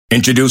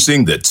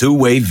Introducing the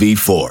Two-Way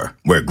V4,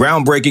 where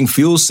groundbreaking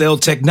fuel cell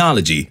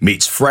technology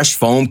meets fresh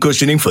foam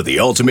cushioning for the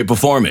ultimate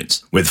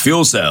performance. With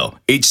Fuel Cell,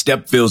 each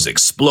step feels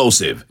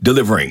explosive,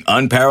 delivering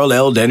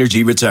unparalleled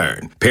energy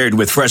return. Paired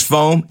with fresh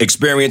foam,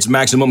 experience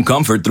maximum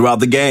comfort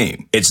throughout the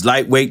game. Its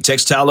lightweight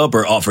textile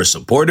upper offers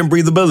support and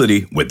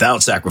breathability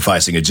without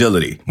sacrificing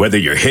agility. Whether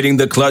you're hitting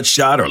the clutch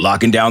shot or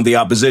locking down the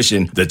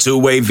opposition, the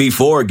Two-Way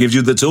V4 gives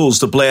you the tools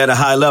to play at a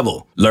high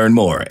level. Learn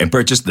more and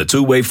purchase the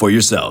Two-Way for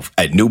yourself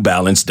at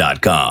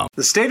newbalance.com.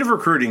 The State of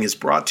Recruiting is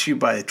brought to you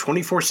by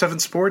 24/7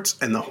 Sports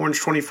and the Horns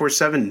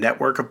 24/7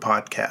 network of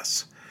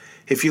podcasts.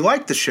 If you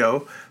like the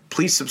show,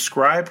 please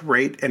subscribe,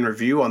 rate, and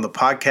review on the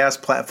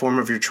podcast platform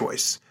of your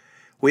choice.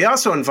 We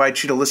also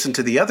invite you to listen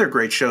to the other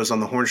great shows on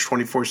the Horns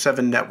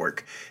 24/7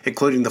 network,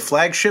 including The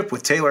Flagship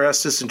with Taylor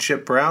Estes and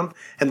Chip Brown,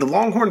 and The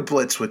Longhorn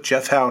Blitz with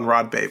Jeff Howe and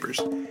Rod Babers.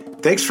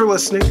 Thanks for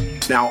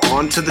listening. Now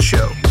on to the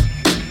show.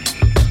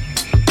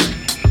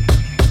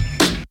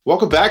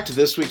 Welcome back to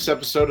this week's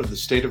episode of The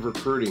State of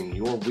Recruiting,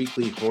 your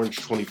weekly Horns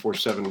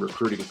 24/7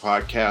 recruiting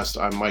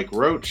podcast. I'm Mike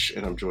Roach,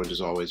 and I'm joined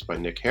as always by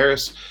Nick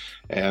Harris.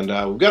 And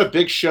we've got a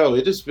big show.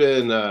 It has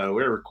been,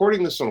 we're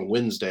recording this on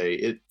Wednesday.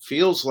 It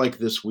feels like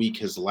this week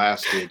has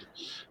lasted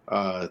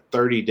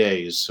 30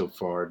 days so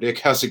far. Nick,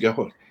 how's it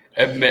going?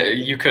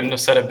 You couldn't have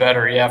said it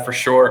better. Yeah, for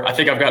sure. I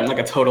think I've gotten like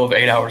a total of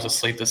 8 hours of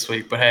sleep this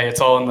week, but hey, it's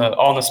all in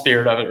the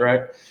spirit of it,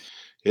 right?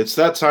 It's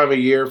that time of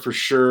year for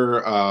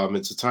sure.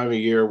 It's a time of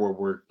year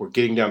where we're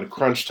getting down to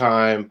crunch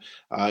time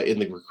in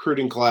the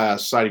recruiting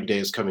class. Signing day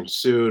is coming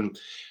soon.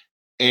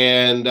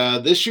 And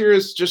this year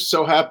has just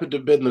so happened to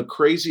have been the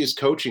craziest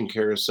coaching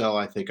carousel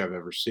I think I've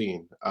ever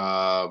seen.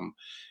 And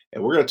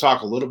we're going to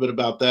talk a little bit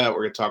about that.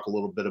 We're going to talk a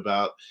little bit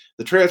about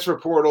the transfer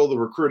portal, the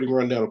recruiting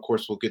rundown. Of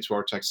course, we'll get to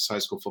our Texas high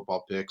school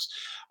football picks.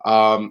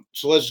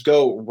 So let's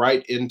go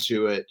right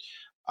into it.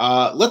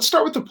 Let's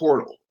start with the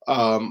portal.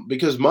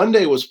 Because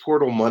Monday was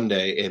Portal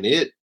Monday, and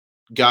it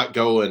got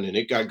going, and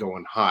it got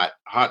going hot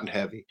and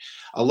heavy.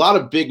 A lot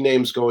of big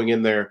names going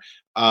in there,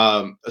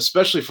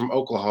 especially from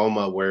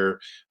Oklahoma, where,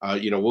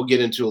 we'll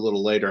get into a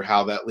little later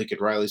how that Lincoln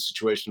Riley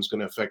situation is going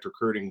to affect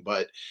recruiting.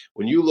 But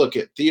when you look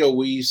at Theo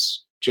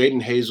Weiss,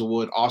 Jaden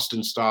Hazelwood,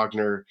 Austin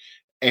Stogner,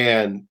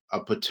 and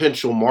a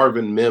potential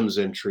Marvin Mims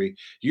entry,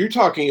 you're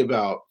talking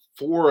about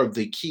four of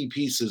the key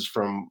pieces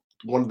from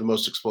one of the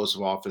most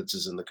explosive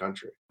offenses in the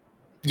country.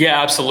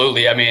 Yeah,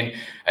 absolutely. I mean,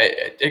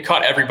 it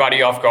caught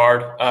everybody off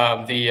guard,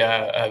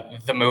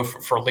 the move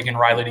for Lincoln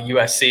Riley to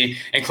USC,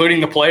 including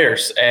the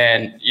players.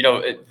 And,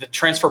 the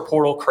transfer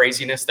portal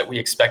craziness that we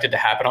expected to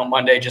happen on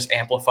Monday just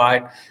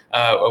amplified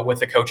with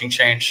the coaching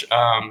change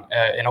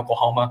in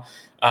Oklahoma.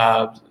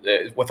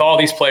 With all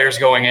these players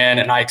going in,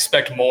 and I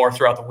expect more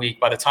throughout the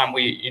week. By the time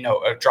we,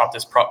 drop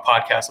this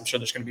podcast, I'm sure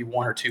there's going to be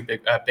one or two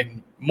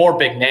more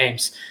big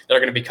names that are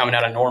going to be coming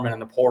out of Norman in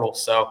the portal.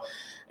 So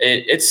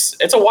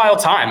it's a wild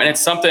time, and it's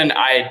something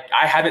I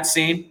haven't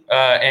seen,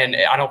 and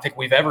I don't think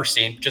we've ever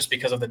seen, just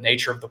because of the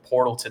nature of the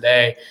portal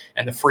today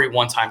and the free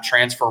one-time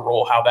transfer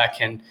rule, how that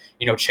can,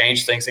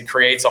 change things. It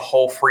creates a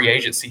whole free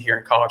agency here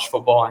in college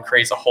football and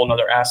creates a whole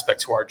nother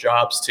aspect to our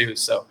jobs too.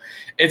 So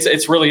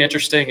it's really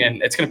interesting,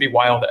 and it's going to be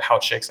wild at how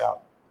it shakes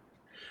out.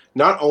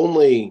 Not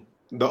only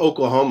the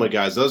Oklahoma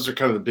guys, those are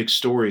kind of the big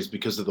stories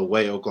because of the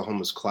way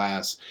Oklahoma's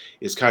class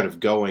is kind of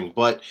going.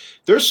 But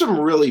there's some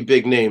really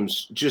big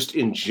names just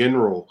in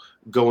general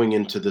going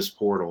into this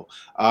portal.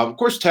 Of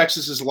course,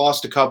 Texas has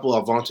lost a couple.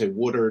 Avante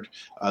Woodard,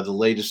 the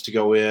latest to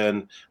go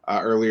in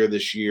earlier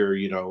this year,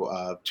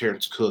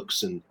 Terrence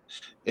Cooks and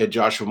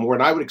Joshua Moore.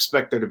 And I would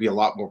expect there to be a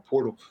lot more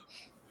portal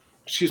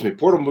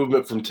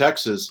movement from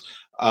Texas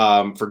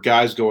for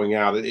guys going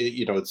out.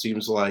 It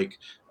seems like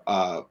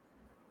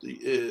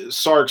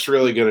Sark's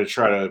really going to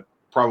try to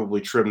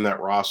probably trim that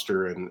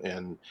roster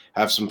and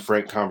have some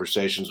frank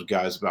conversations with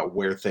guys about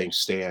where things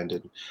stand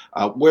and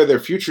where their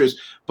future is.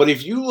 But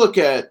if you look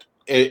at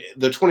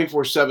the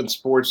 24/7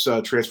 Sports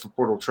Transfer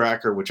Portal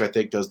Tracker, which I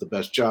think does the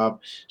best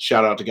job,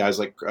 shout out to guys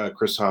like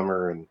Chris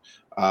Hummer and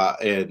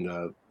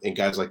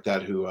guys like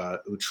that who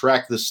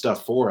track this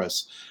stuff for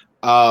us.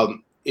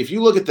 If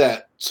you look at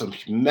that, some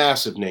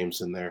massive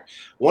names in there.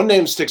 One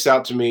name sticks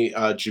out to me,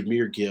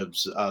 Jahmyr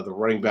Gibbs, the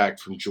running back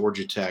from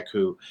Georgia Tech,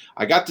 who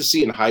I got to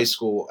see in high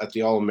school at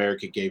the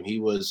All-America game. He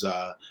was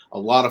a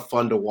lot of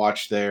fun to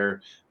watch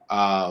there.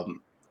 And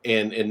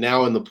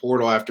now in the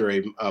portal after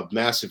a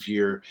massive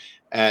year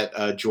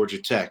at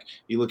Georgia Tech.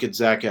 You look at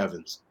Zach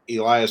Evans,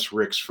 Elias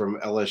Ricks from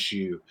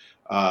LSU,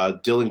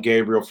 Dylan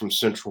Gabriel from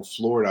Central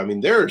Florida. I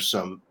mean, there are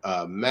some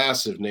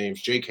massive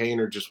names. Jake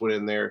Hayner just went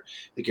in there.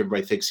 I think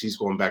everybody thinks he's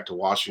going back to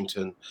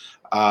Washington.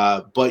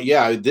 But,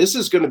 yeah, this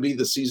is going to be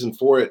the season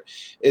for it.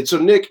 And so,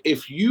 Nick,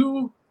 if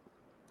you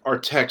are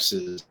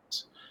Texas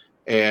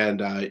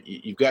and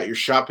you've got your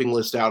shopping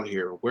list out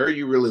here, where are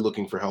you really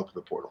looking for help in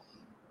the portal?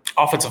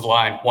 Offensive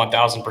line,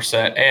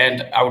 1,000%.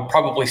 And I would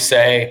probably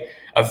say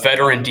a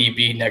veteran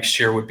DB next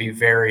year would be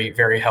very,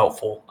 very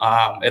helpful.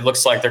 It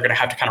looks like they're going to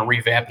have to kind of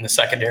revamp in the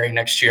secondary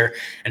next year,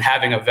 and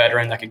having a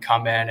veteran that can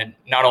come in and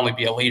not only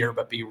be a leader,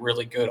 but be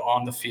really good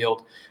on the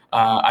field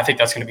I think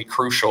that's going to be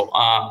crucial.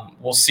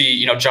 We'll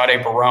see,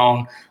 Jade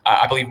Barone.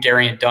 I believe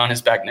Darian Dunn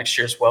is back next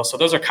year as well. So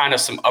those are kind of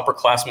some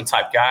upperclassmen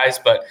type guys.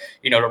 But,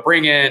 to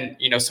bring in,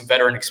 some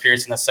veteran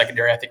experience in that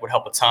secondary, I think would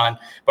help a ton.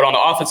 But on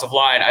the offensive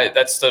line,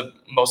 that's the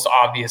most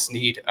obvious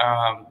need.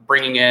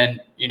 Bringing in,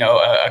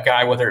 a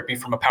guy, whether it be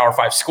from a Power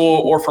 5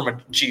 school or from a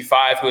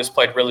G5 who has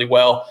played really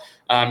well,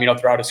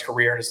 throughout his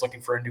career and is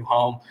looking for a new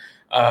home.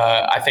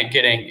 I think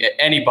getting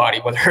anybody,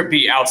 whether it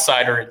be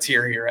outside or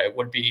interior, it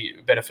would be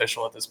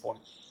beneficial at this point.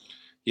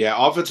 Yeah,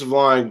 offensive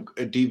line,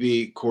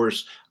 DB, of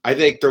course. I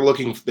think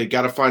they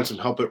got to find some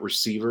help at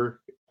receiver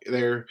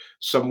there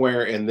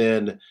somewhere, and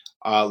then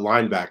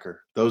linebacker.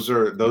 Those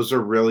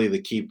are really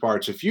the key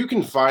parts. If you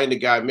can find a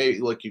guy,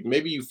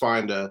 maybe you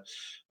find a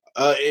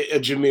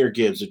Jahmyr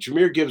Gibbs. If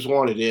Jahmyr Gibbs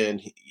wanted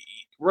in,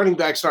 running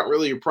back's not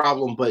really your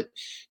problem, but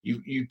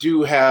you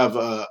do have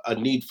a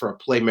need for a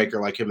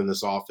playmaker like him in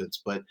this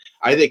offense. But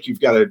I think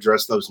you've got to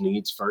address those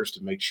needs first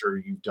and make sure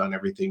you've done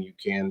everything you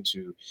can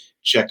to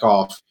check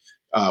off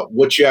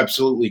what you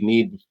absolutely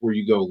need before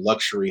you go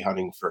luxury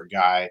hunting for a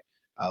guy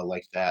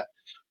like that.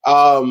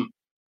 I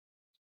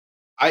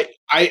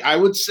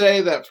would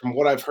say that from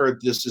what I've heard,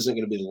 this isn't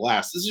going to be the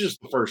last. This is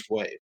just the first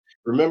wave.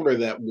 Remember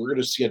that we're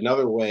going to see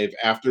another wave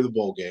after the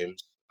bowl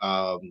games.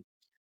 And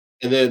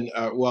then,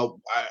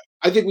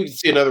 I think we can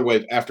see another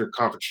wave after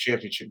conference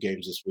championship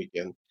games this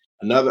weekend.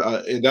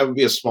 That would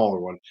be a smaller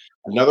one.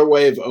 Another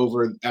wave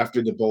over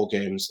after the bowl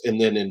games,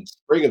 and then in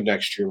spring of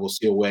next year, we'll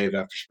see a wave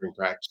after spring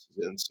practices.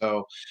 And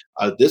so,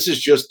 this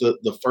is just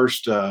the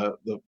first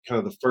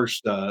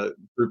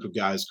group of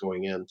guys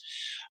going in.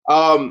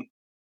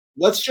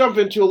 Let's jump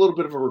into a little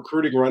bit of a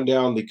recruiting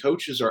rundown. The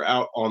coaches are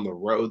out on the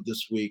road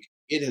this week.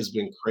 It has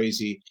been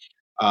crazy.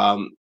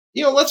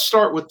 Let's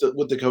start with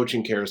the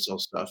coaching carousel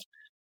stuff.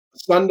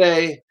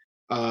 Sunday,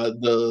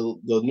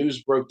 the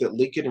news broke that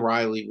Lincoln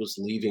Riley was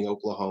leaving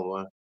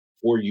Oklahoma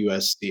for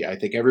USC. I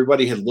think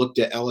everybody had looked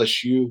at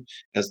LSU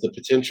as the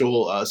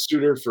potential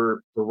suitor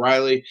for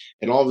Riley,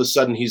 and all of a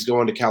sudden he's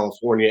going to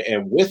California.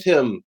 And with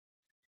him,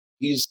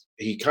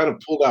 he kind of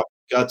pulled out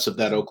the guts of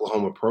that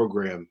Oklahoma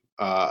program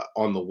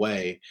on the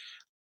way.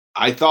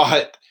 I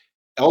thought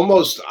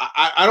almost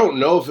I don't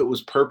know if it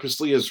was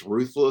purposely as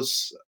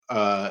ruthless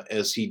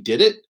as he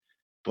did it,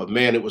 but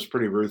man, it was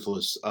pretty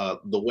ruthless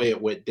the way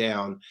it went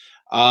down.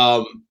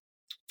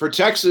 For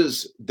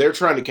Texas, they're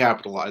trying to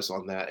capitalize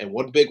on that. And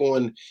one big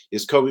one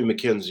is Kobe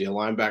McKenzie, a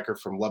linebacker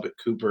from Lubbock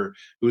Cooper,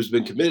 who's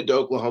been committed to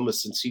Oklahoma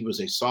since he was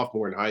a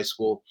sophomore in high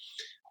school.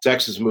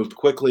 Texas moved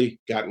quickly,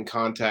 got in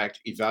contact,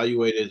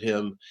 evaluated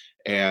him,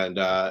 and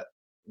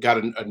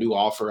got a new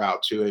offer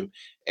out to him.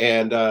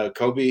 And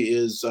Kobe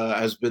has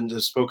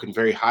spoken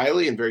very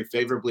highly and very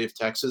favorably of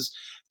Texas.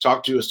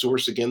 Talked to a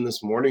source again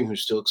this morning who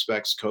still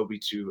expects Kobe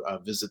to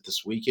visit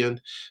this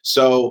weekend.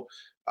 So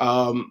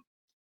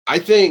I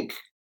think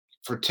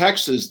for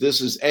Texas, this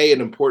is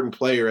an important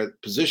player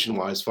at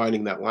position-wise,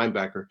 finding that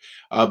linebacker,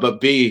 but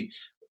B,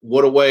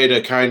 what a way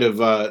to kind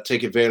of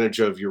take advantage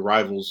of your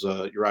rivals'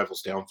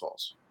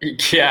 downfalls.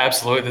 Yeah,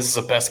 absolutely. This is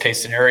a best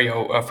case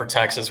scenario for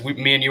Texas.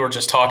 Me and you were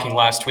just talking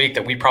last week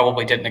that we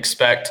probably didn't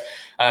expect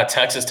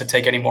Texas to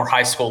take any more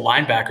high school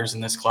linebackers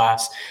in this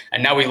class.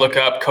 And now we look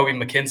up, Kobe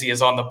McKenzie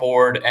is on the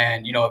board,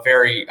 and, a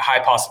very high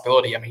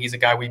possibility. I mean, he's a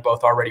guy we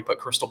both already put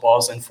crystal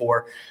balls in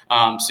for.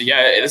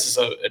 This is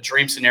a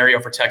dream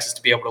scenario for Texas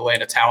to be able to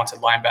land a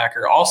talented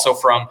linebacker. Also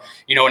from,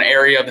 an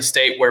area of the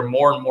state where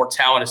more and more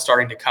talent is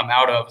starting to come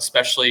out of,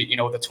 especially,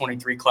 with the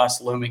 23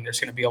 class looming. There's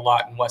going to be a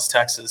lot in West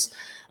Texas.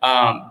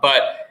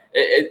 But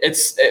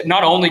it's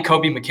not only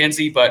Kobe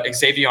McKenzie, but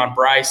Xavion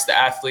Bryce, the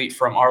athlete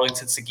from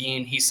Arlington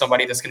Seguin. He's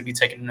somebody that's going to be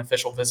taking an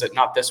official visit,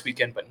 not this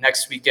weekend, but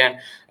next weekend.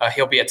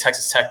 He'll be at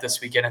Texas Tech this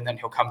weekend, and then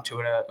he'll come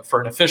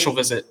for an official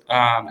visit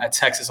at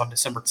Texas on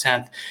December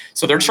 10th.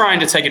 So they're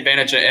trying to take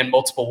advantage in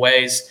multiple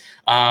ways.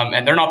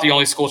 And they're not the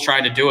only schools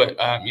trying to do it.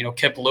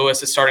 Kip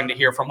Lewis is starting to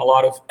hear from a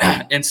lot of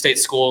in-state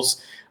schools.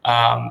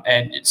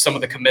 And some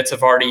of the commits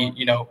have already,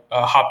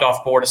 hopped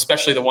off board,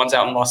 especially the ones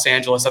out in Los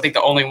Angeles. I think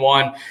the only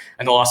one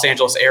in the Los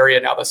Angeles area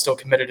now that's still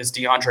committed is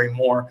DeAndre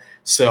Moore.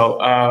 So,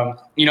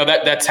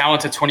 that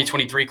talented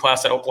 2023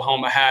 class that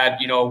Oklahoma had,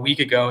 a week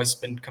ago has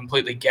been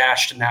completely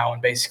gashed now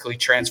and basically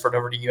transferred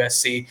over to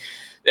USC.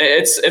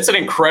 It's an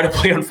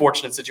incredibly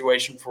unfortunate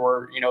situation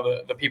for,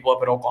 the people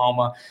up at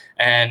Oklahoma.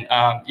 And,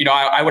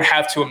 I would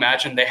have to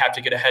imagine they have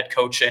to get a head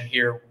coach in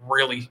here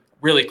really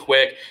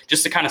quick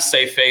just to kind of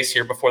save face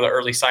here before the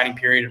early signing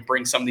period and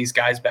bring some of these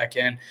guys back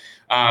in.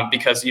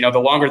 Because, the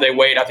longer they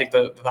wait, I think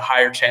the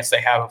higher chance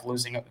they have of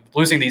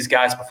losing these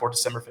guys before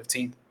December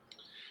 15th.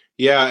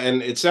 Yeah,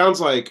 and it sounds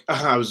like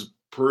I was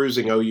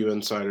perusing OU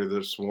Insider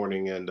this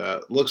morning, and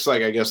looks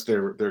like I guess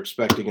they're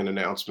expecting an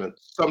announcement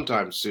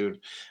sometime soon.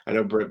 I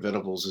know Brent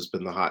Venables has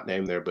been the hot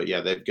name there, but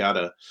yeah, they've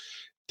got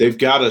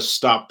to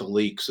stop the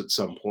leaks at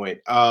some point.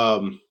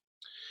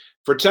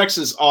 For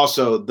Texas,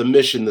 also the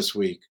mission this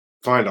week: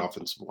 find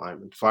offensive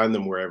linemen, find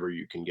them wherever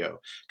you can go.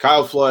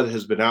 Kyle Flood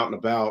has been out and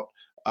about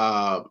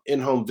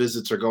in-home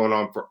visits are going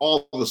on for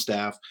all the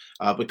staff,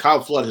 but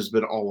Kyle Flood has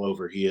been all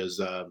over. He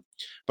is,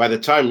 by the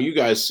time you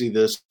guys see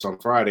this on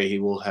Friday, he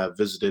will have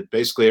visited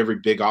basically every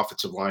big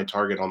offensive line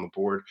target on the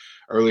board.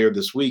 Earlier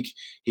this week,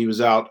 he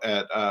was out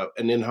at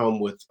an in-home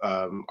with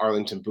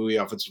Arlington Bowie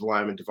offensive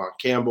lineman Devon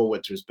Campbell,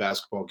 went to his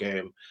basketball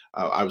game.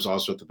 I was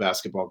also at the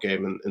basketball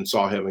game and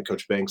saw him and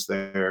Coach Banks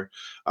there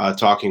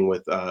talking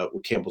with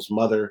Campbell's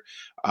mother.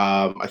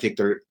 I think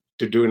they're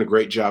doing a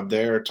great job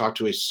there. Talked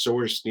to a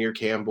source near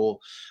Campbell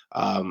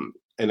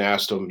and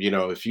asked him,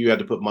 if you had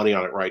to put money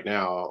on it right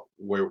now,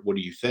 what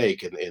do you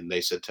think? And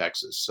they said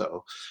Texas.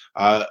 So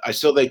I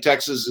still think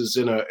Texas is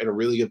in a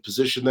really good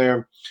position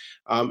there.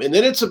 And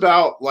then it's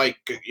about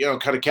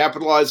kind of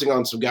capitalizing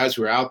on some guys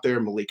who are out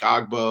there, Malik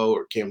Agbo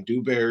or Cam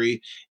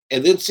Dewberry,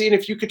 and then seeing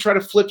if you could try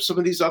to flip some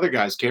of these other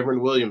guys, Cameron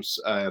Williams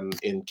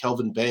and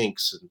Kelvin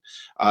Banks,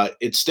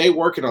 and stay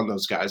working on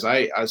those guys.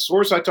 A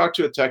source I talked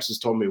to at Texas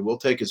told me we'll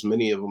take as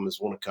many of them as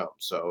want to come.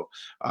 So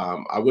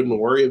I wouldn't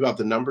worry about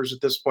the numbers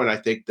at this point. I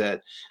think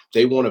that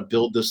they want to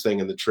build this thing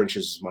in the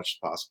trenches as much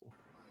as possible.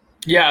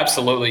 Yeah,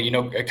 absolutely.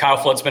 Kyle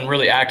Flood's been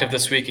really active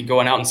this week and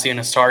going out and seeing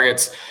his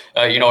targets,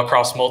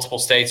 across multiple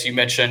states. You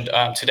mentioned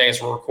today as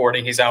we're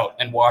recording, he's out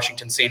in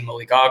Washington seeing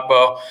Malik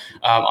Agbo.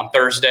 On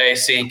Thursday,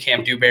 seeing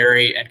Cam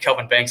Dewberry and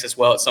Kelvin Banks as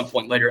well at some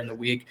point later in the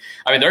week.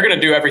 I mean, they're going to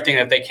do everything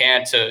that they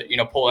can to,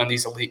 pull in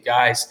these elite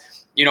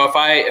guys. If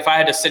I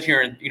had to sit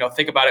here and,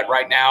 think about it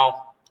right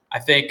now, I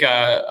think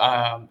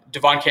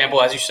Devon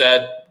Campbell, as you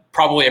said,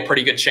 probably a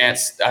pretty good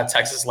chance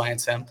Texas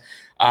lands him.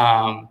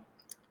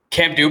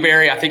 Cam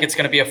Dewberry, I think it's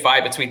going to be a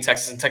fight between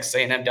Texas and Texas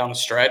A&M down the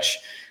stretch.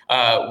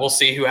 We'll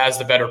see who has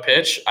the better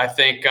pitch. I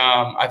think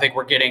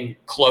we're getting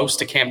close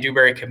to Cam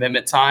Dewberry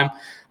commitment time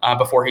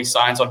before he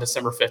signs on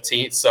December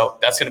 15th. So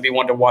that's going to be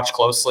one to watch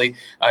closely.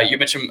 You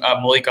mentioned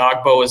Malik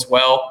Agbo as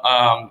well.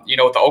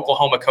 With the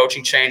Oklahoma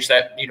coaching change,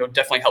 that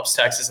definitely helps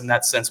Texas in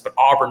that sense. But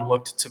Auburn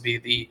looked to be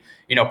the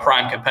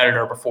prime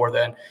competitor before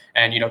then,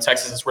 and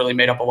Texas has really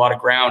made up a lot of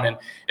ground. And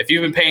if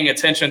you've been paying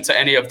attention to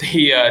any of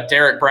the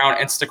Derek Brown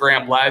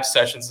Instagram live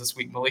sessions this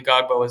week, Malik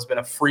Agbo has been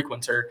a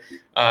frequenter,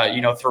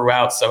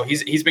 throughout. So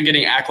he's been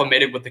getting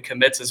acclimated with the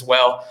commits as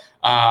well.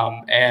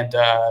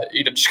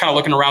 Just kind of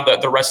looking around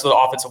the rest of the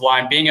offensive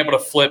line, being able to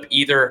flip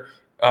either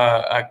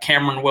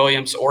Cameron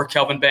Williams or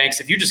Kelvin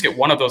Banks. If you just get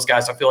one of those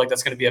guys, I feel like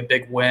that's going to be a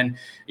big win,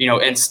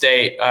 in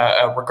state,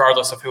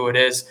 regardless of who it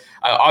is.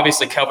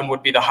 Obviously, Kelvin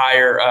would be the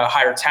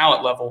higher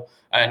talent level,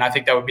 and I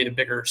think that would be the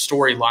bigger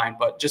storyline.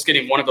 But just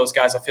getting one of those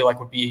guys, I feel like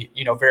would be,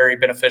 very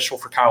beneficial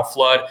for Kyle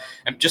Flood,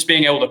 and just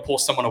being able to pull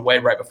someone away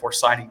right before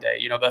signing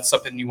day. That's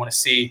something you want to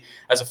see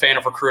as a fan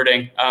of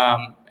recruiting,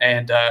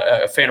 and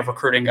a fan of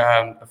recruiting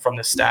from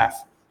the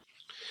staff.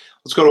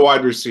 Let's go to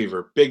wide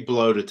receiver. Big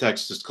blow to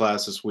Texas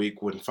class this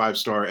week when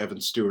 5-star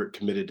Evan Stewart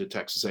committed to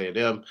Texas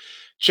A&M.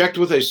 Checked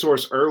with a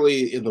source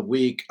early in the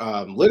week,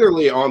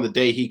 literally on the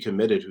day he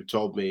committed, who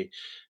told me,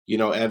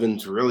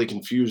 Evan's really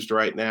confused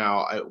right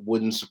now. It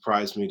wouldn't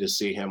surprise me to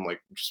see him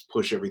just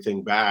push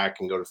everything back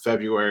and go to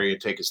February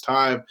and take his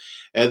time.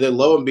 And then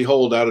lo and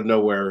behold, out of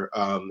nowhere,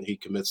 he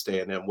commits to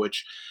A&M,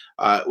 which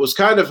was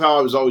kind of how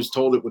I was always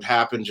told it would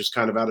happen, just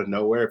kind of out of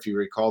nowhere. If you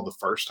recall the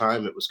first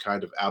time, it was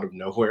kind of out of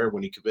nowhere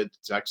when he committed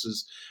to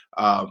Texas.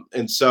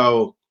 And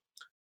so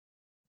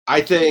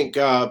I think,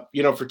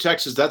 for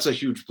Texas, that's a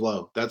huge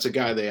blow. That's a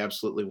guy they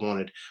absolutely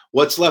wanted.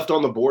 What's left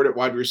on the board at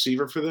wide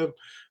receiver for them?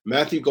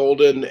 Matthew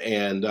Golden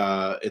and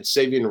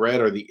Savion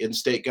Red are the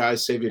in-state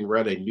guys. Savion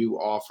Red, a new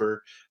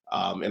offer.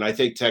 And I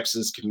think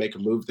Texas can make a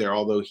move there,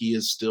 although he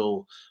is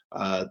still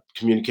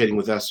communicating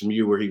with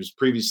SMU, where he was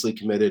previously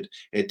committed,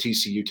 at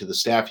TCU to the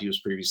staff he was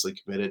previously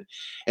committed.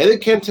 And then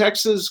can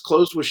Texas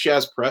close with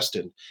Shaz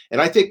Preston? And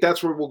I think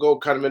that's where we'll go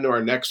kind of into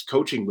our next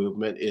coaching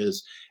movement.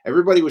 Is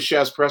everybody with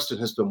Shaz Preston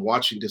has been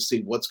watching to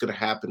see what's going to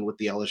happen with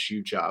the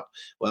LSU job.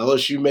 Well,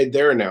 LSU made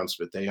their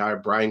announcement. They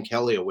hired Brian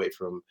Kelly away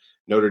from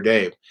Notre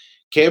Dame.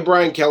 Can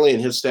Brian Kelly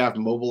and his staff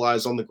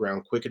mobilize on the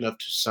ground quick enough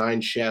to sign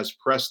Shaz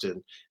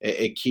Preston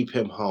and keep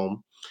him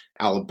home?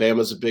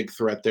 Alabama's a big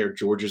threat there.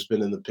 Georgia's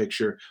been in the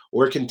picture.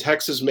 Or can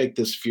Texas make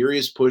this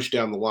furious push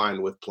down the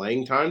line with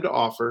playing time to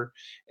offer?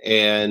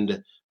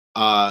 And,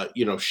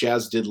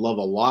 Shaz did love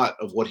a lot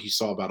of what he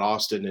saw about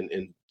Austin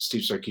and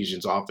Steve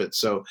Sarkisian's offense.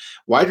 So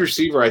wide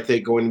receiver, I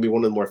think, going to be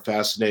one of the more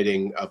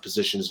fascinating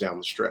positions down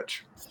the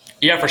stretch.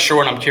 Yeah, for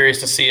sure. And I'm curious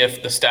to see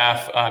if the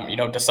staff,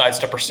 decides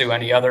to pursue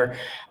any other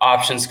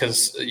options,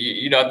 because,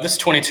 this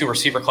 22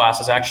 receiver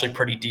class is actually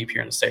pretty deep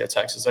here in the state of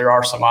Texas. There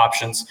are some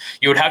options.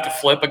 You would have to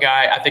flip a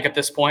guy, I think, at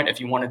this point if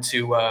you wanted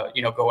to,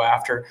 go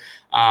after.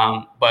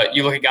 But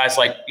you look at guys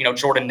like,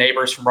 Jordan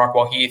Neighbors from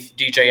Rockwall Heath,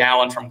 DJ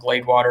Allen from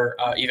Gladewater,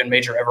 even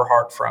Major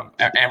Everhart from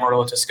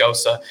Amarillo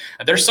Tascosa.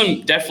 There's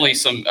definitely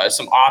some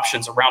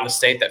options around the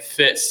state that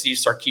fit Steve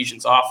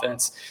Sarkisian's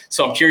offense.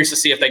 So I'm curious to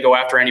see if they go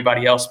after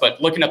anybody else. But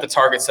looking at the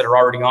targets that are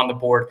already on the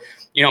board,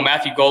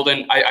 Matthew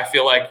Golden, I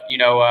feel like,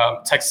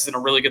 Texas is in a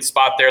really good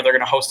spot there. They're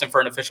going to host him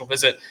for an official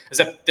visit. Is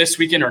that this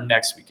weekend or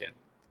next weekend?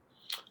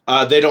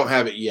 They don't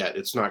have it yet.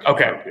 It's not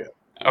confirmed yet.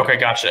 Okay,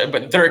 gotcha.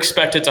 But they're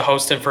expected to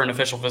host him for an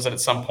official visit at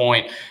some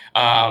point.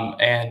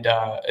 And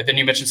then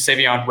you mentioned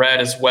Savion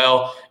Red as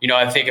well.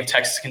 I think if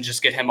Texas can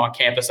just get him on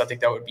campus, I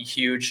think that would be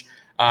huge.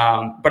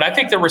 But I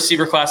think the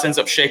receiver class ends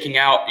up shaking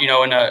out,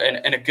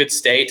 in a good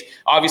state.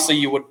 Obviously,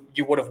 you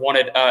would have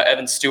wanted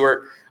Evan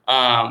Stewart,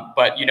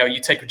 but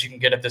you take what you can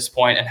get at this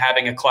point. And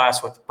having a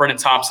class with Brennan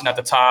Thompson at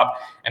the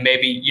top, and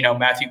maybe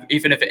Matthew,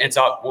 even if it ends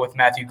up with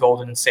Matthew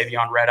Golden and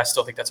Savion Red, I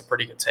still think that's a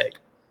pretty good take.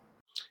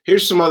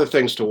 Here's some other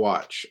things to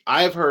watch.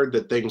 I've heard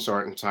that things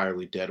aren't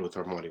entirely dead with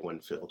Armani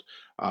Winfield.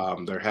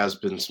 There has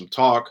been some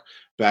talk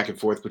back and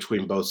forth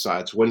between both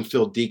sides.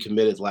 Winfield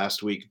decommitted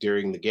last week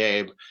during the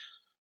game.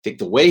 I think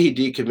the way he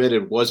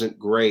decommitted wasn't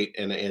great,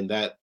 and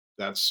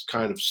that's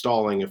kind of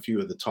stalling a few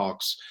of the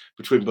talks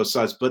between both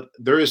sides. But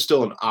there is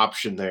still an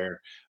option there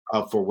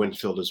for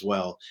Winfield as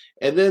well.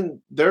 And then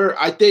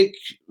I think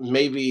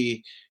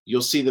maybe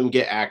you'll see them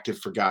get active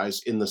for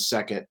guys in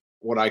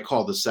what I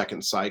call the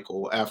second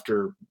cycle.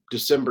 After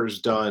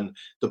December's done,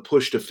 the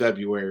push to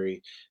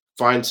February,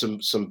 find some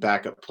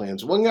backup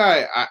plans. One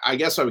guy I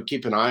guess I would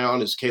keep an eye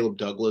on is Caleb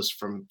Douglas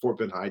from Fort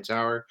Bend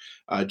Hightower,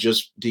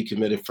 just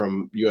decommitted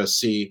from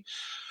USC.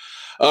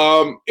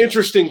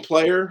 Interesting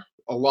player,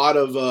 a lot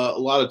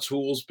of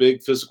tools,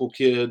 big physical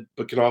kid,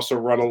 but can also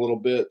run a little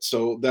bit.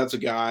 So that's a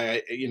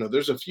guy,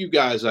 there's a few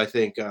guys I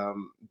think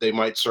they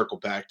might circle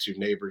back to.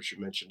 Neighbors, you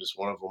mentioned, is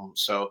one of them.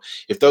 So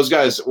if those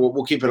guys,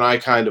 we'll keep an eye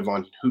kind of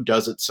on who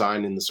doesn't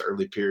sign in this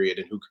early period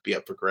and who could be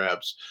up for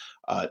grabs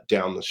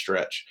down the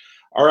stretch.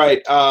 All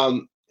right.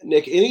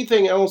 Nick,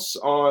 anything else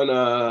on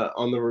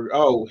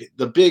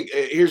the big,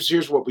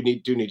 here's what we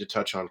need to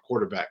touch on: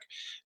 quarterback.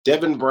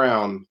 Devin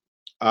Brown.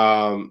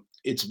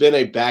 It's been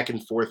a back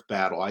and forth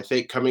battle. I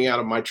think coming out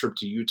of my trip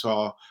to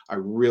Utah, I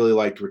really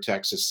liked where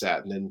Texas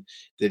sat. And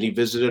then he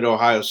visited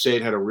Ohio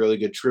State, had a really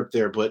good trip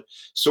there. But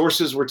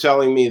sources were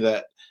telling me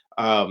that,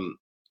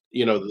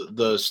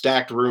 the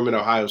stacked room in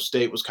Ohio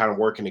State was kind of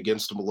working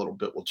against him a little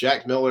bit. Well,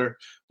 Jack Miller,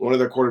 one of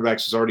their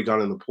quarterbacks, has already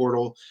gone in the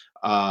portal.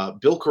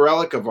 Bill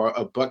Kurelic of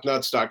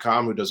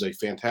Bucknuts.com, who does a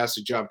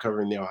fantastic job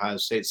covering the Ohio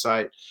State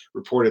site,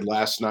 reported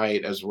last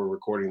night, as we're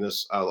recording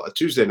this,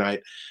 Tuesday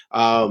night,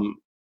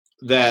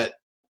 that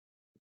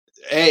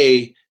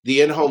the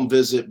in-home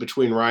visit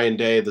between Ryan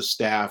Day, the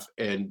staff,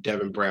 and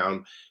Devin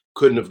Brown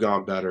couldn't have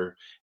gone better,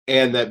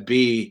 and that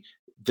B,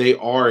 they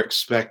are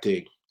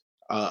expecting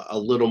a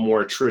little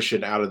more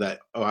attrition out of that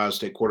Ohio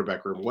State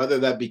quarterback room, whether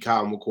that be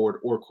Kyle McCord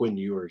or Quinn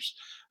Ewers.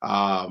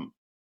 And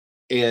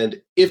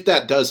if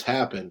that does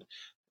happen,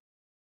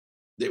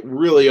 it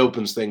really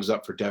opens things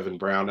up for Devin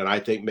Brown, and I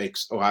think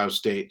makes Ohio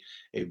State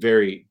a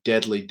very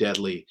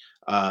deadly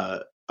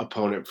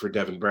opponent for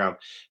Devin Brown.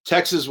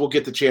 Texas will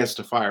get the chance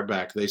to fire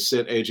back. They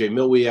sent AJ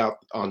Milwee out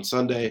on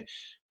Sunday.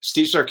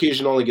 Steve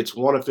Sarkisian only gets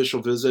one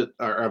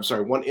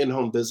one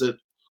in-home visit.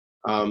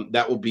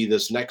 That will be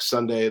this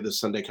Sunday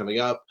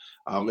coming up.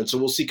 And so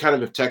we'll see kind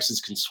of if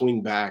Texas can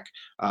swing back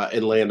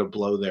and land a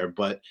blow there.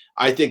 But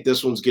I think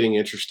this one's getting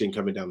interesting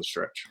coming down the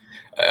stretch.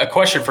 A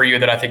question for you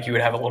that I think you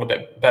would have a little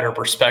bit better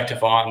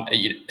perspective on.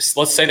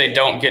 Let's say they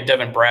don't get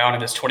Devin Brown in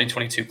this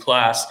 2022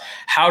 class.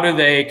 How do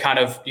they kind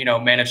of,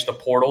 manage the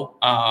portal?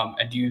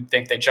 And do you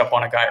think they jump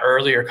on a guy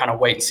early or kind of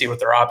wait and see what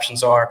their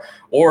options are?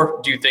 Or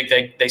do you think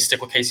they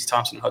stick with Casey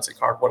Thompson and Hudson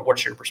Card?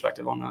 What's your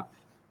perspective on that?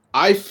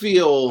 I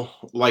feel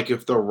like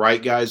if the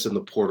right guy's in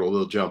the portal,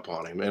 they'll jump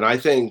on him. And I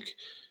think,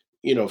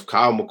 if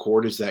Kyle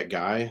McCord is that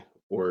guy,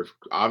 or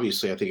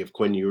obviously I think if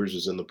Quinn Ewers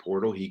is in the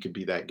portal, he could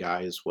be that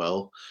guy as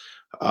well.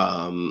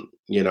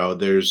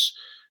 There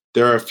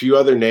are a few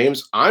other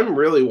names. I'm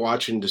really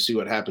watching to see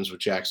what happens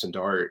with Jackson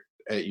Dart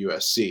at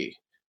USC.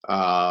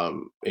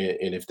 And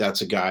if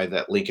that's a guy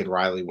that Lincoln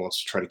Riley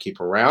wants to try to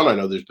keep around. I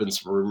know there's been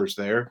some rumors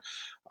there.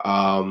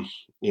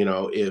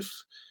 If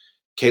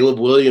Caleb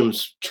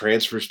Williams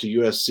transfers to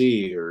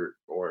USC or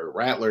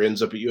Rattler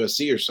ends up at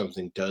USC or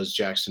something, does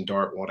Jackson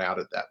Dart want out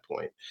at that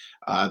point?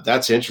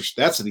 That's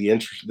interesting. That's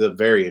the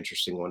very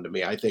interesting one to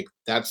me. I think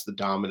that's the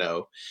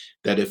domino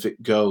that if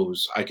it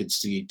goes, I could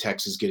see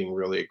Texas getting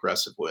really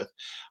aggressive with.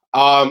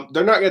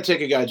 They're not going to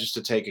take a guy just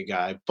to take a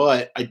guy,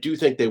 but I do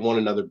think they want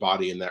another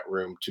body in that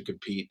room to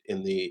compete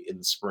in the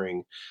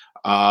spring.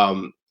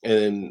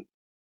 And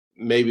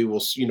maybe we'll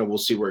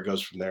see where it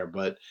goes from there.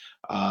 But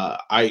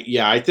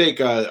I think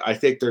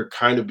they're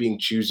kind of being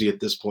choosy at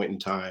this point in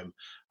time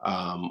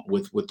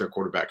with their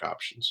quarterback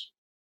options.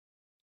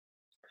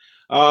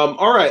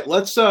 All right,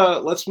 let's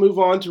move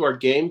on to our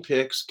game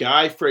picks.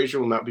 Guy Frazier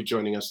will not be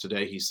joining us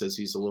today. He says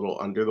he's a little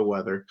under the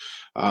weather.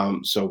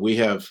 So we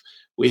have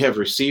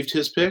received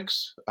his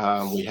picks.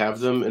 We have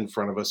them in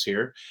front of us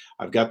here.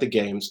 I've got the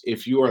games.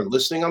 If you are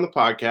listening on the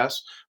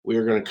podcast, we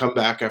are going to come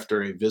back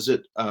after a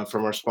visit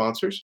from our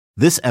sponsors.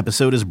 This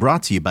episode is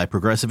brought to you by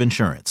Progressive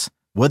Insurance.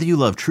 Whether you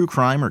love true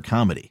crime or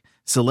comedy,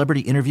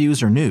 celebrity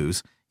interviews or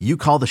news, you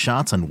call the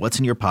shots on what's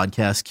in your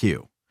podcast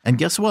queue. And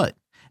guess what?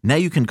 Now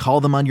you can call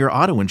them on your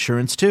auto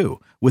insurance too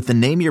with the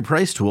Name Your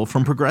Price tool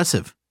from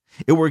Progressive.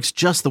 It works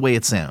just the way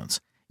it sounds.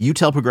 You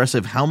tell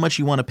Progressive how much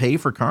you want to pay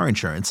for car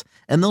insurance,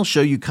 and they'll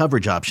show you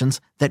coverage options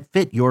that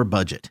fit your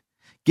budget.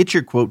 Get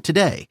your quote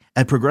today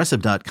at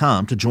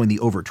Progressive.com to join the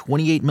over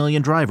 28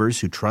 million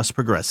drivers who trust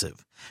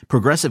Progressive.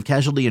 Progressive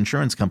Casualty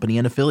Insurance Company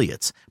and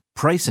Affiliates.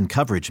 Price and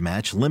coverage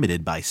match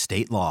limited by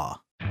state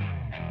law.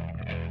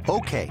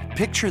 Okay,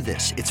 picture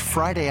this. It's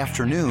Friday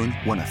afternoon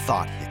when a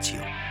thought hits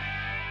you.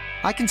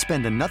 I can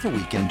spend another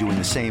weekend doing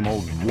the same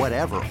old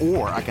whatever,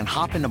 or I can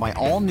hop into my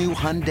all-new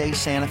Hyundai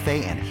Santa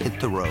Fe and hit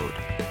the road.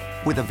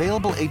 With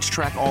available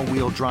H-Track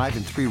all-wheel drive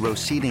and 3-row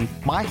seating,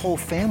 my whole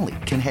family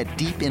can head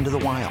deep into the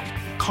wild.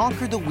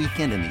 Conquer the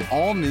weekend in the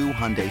all-new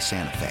Hyundai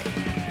Santa Fe.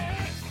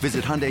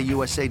 Visit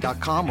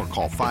HyundaiUSA.com or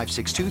call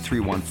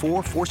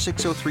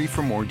 562-314-4603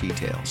 for more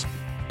details.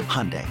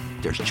 Hyundai,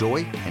 there's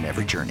joy in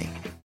every journey.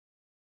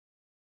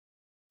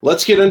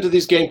 Let's get into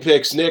these game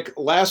picks. Nick,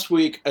 last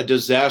week, a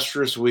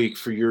disastrous week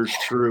for yours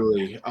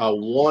truly.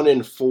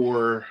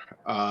 1-4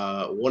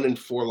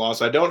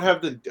 loss. I don't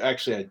have I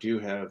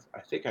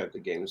think I have the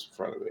games in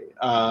front of me.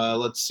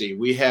 Let's see.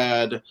 We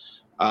had,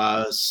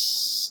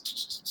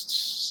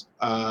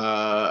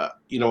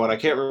 you know what? I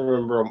can't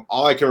remember them.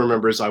 All I can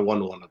remember is I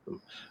won one of them.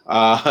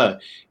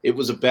 It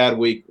was a bad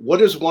week. What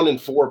does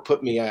 1-4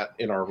 put me at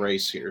in our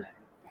race here?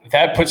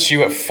 That puts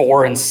you at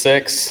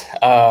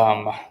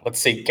 4-6. Let's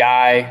see.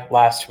 Guy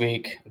last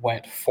week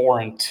went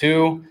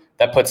 4-2.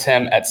 That puts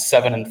him at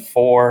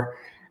 7-4.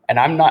 And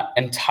I'm not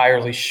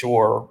entirely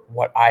sure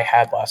what I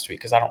had last week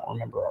because I don't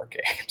remember our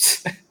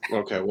games.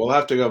 Okay, we'll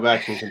have to go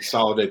back and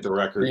consolidate the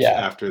records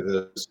after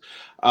this.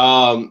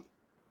 I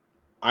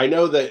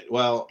know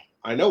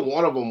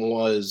one of them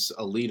was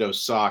Alito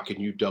Sock, and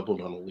you doubled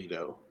on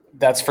Alito.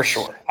 That's for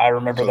sure. I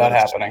remember that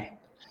happening.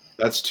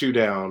 That's 2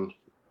 down.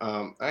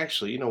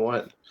 Actually, you know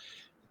what?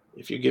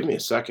 If you give me a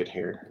second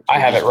here. I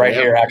have it right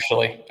here,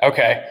 actually.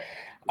 Okay.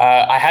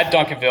 I had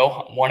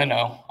Duncanville,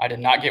 1-0. I did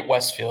not get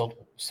Westfield,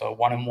 so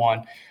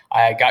 1-1.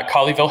 I got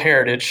Colleyville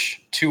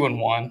Heritage,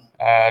 2-1.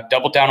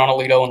 Doubled down on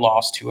Alito and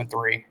lost,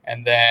 2-3.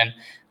 And then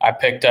I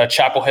picked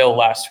Chapel Hill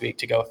last week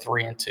to go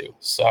 3-2.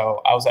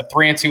 So I was at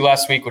 3-2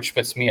 last week, which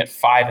puts me at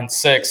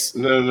 5-6.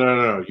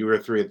 No. You were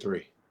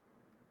 3-3.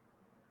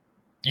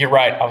 You're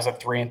right. I was at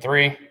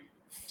 3-3.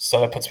 So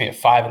that puts me at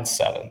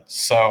 5-7.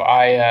 So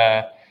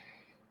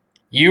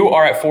you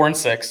are at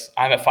 4-6.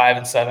 I'm at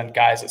 5-7.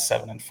 Guys at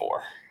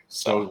 7-4.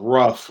 So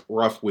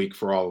rough week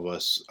for all of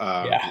us.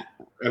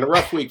 And a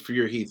rough week for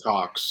your Heath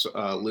Hawks,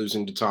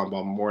 losing to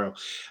Tomball Memorial.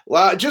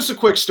 Well, just a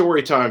quick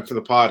story time for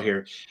the pod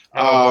here.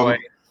 Boy.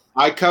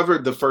 I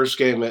covered the first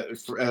game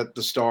at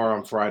the Star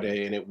on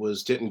Friday, and it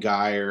was Denton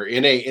Geyer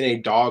in a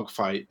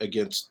dogfight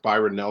against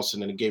Byron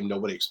Nelson in a game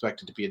nobody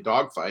expected to be a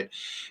dogfight.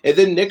 And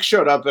then Nick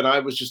showed up, and I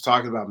was just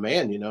talking about,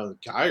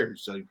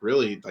 Geyer's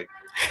really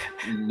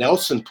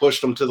Nelson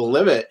pushed him to the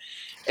limit.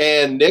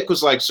 And Nick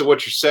was like, so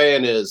what you're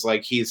saying is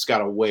he's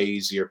got a way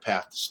easier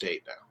path to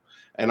state now.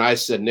 And I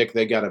said, Nick,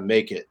 they got to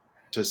make it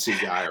to see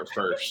Geyer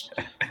first.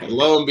 And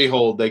lo and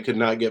behold, they could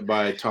not get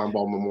by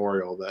Tomball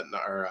Memorial.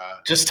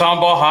 Just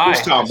Tomball High.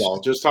 Just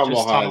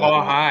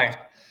Tomball High.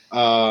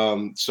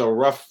 So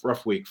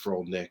rough week for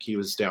old Nick. He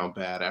was down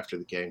bad after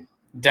the game.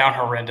 Down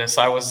horrendous.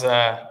 I was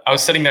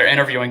sitting there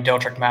interviewing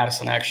Deldrick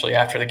Madison actually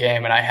after the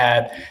game, and I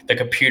had the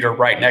computer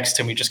right next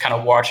to me, just kind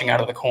of watching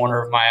out of the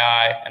corner of my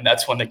eye, and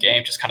that's when the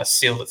game just kind of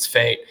sealed its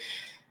fate.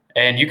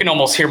 And you can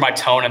almost hear my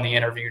tone in the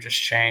interview just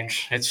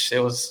change. It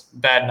was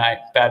bad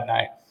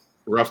night.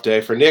 Rough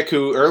day for Nick,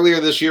 who earlier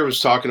this year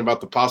was talking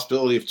about the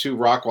possibility of 2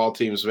 Rockwall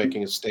teams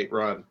making a state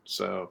run.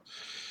 So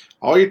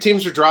all your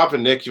teams are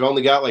dropping, Nick. You've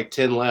only got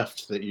 10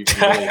 left that you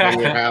can really hang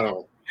your hat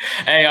on.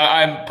 Hey,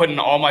 I'm putting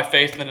all my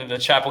faith into the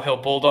Chapel Hill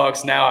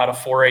Bulldogs now out of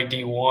 4A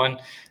D1.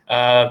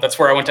 That's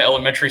where I went to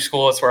elementary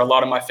school. That's where a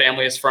lot of my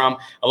family is from.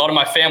 A lot of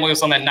my family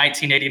was on that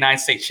 1989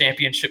 state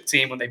championship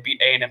team when they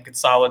beat A&M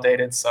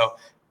Consolidated. So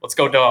let's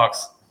go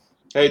Dogs.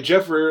 Hey,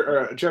 Jeff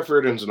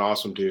Reardon's an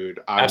awesome dude.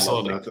 I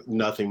Absolutely. love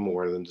nothing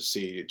more than to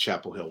see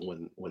Chapel Hill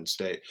win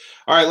state.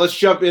 All right, let's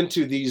jump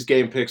into these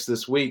game picks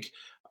this week.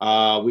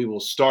 We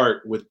will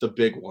start with the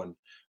big one.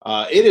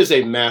 It is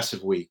a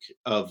massive week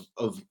of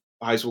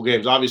high school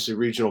games. Obviously,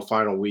 regional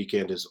final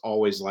weekend is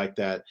always like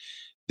that.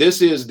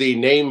 This is the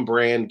name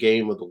brand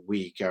game of the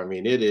week. I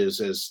mean, it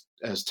is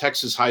as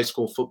Texas high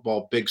school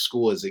football big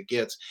school as it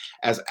gets,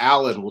 as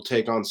Allen will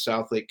take on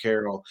Southlake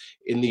Carroll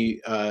in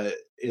the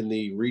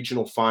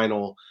regional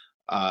final,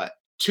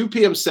 2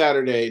 p.m.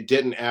 Saturday,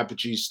 Denton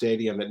Apogee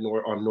Stadium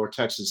on North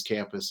Texas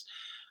campus.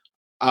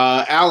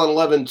 Allen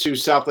 11-2,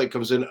 Southlake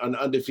comes in an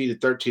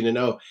undefeated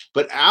 13-0.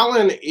 But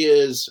Allen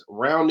is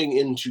rounding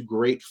into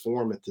great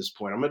form at this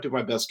point. I'm going to do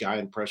my best guy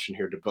impression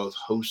here to both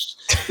host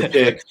the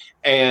pick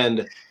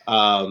and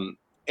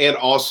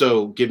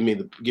also give you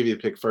the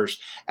pick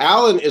first.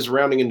 Allen is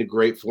rounding into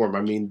great form.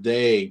 I mean,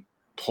 they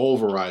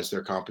pulverized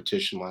their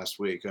competition last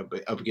week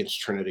up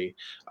against Trinity.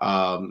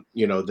 They're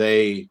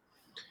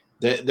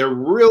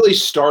really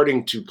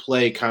starting to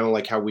play kind of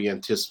like how we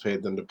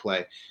anticipated them to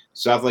play.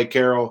 Southlake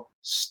Carroll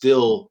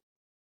still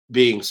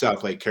being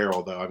Southlake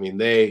Carroll, though. I mean,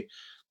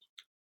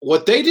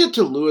 what they did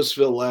to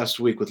Louisville last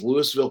week, with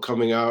Louisville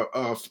coming out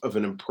of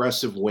an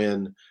impressive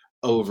win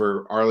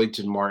over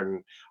Arlington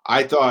Martin,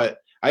 I thought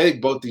I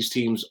think both these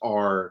teams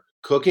are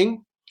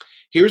cooking.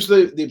 Here's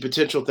the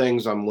potential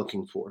things I'm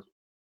looking for.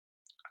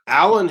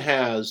 Allen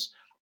has,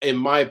 in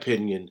my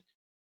opinion,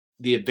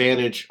 the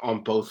advantage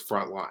on both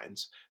front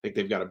lines. I think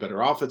they've got a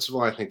better offensive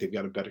line. I think they've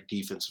got a better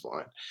defensive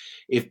line.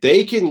 If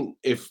they can,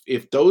 if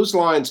those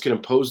lines can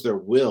impose their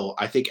will,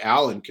 I think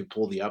Allen can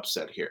pull the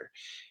upset here.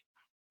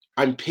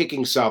 I'm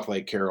picking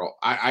Southlake Carroll.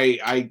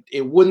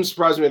 It wouldn't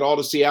surprise me at all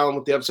to see Allen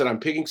with the upset. I'm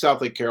picking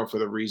Southlake Carroll for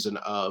the reason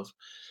of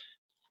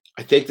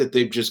I think that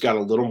they've just got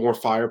a little more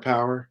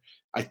firepower.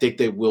 I think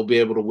they will be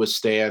able to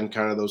withstand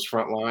kind of those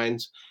front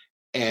lines.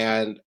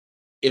 And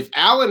if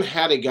Allen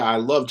had a guy, I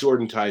love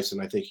Jordan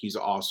Tyson. I think he's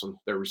awesome,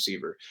 their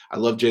receiver. I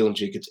love Jalen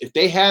Jenkins. If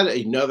they had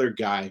another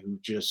guy who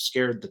just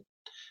scared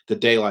the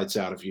daylights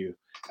out of you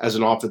as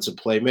an offensive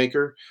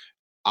playmaker,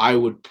 I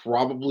would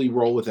probably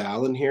roll with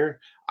Allen here.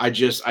 I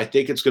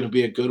think it's going to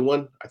be a good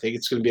one. I think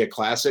it's going to be a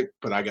classic,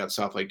 but I got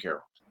Southlake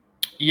Carroll.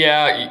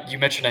 Yeah, you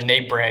mentioned a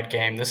name brand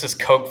game. This is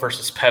Coke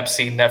versus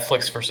Pepsi,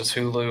 Netflix versus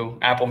Hulu,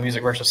 Apple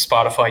Music versus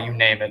Spotify, you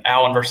name it.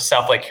 Allen versus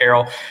Southlake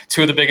Carroll,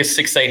 two of the biggest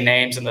 6A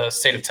names in the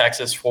state of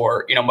Texas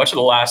for much of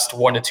the last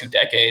 1 to 2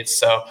 decades.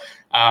 So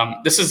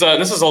this is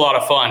a lot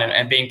of fun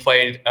and being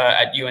played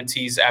at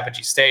UNT's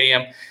Apogee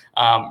Stadium.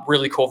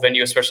 Really cool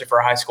venue, especially for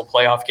a high school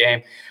playoff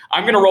game.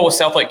 I'm going to roll with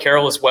Southlake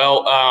Carroll as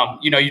well.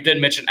 You did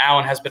mention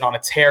Allen has been on a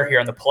tear here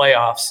in the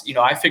playoffs.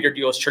 I figured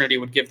U.S. Trinity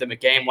would give them a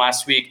game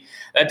last week.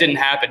 That didn't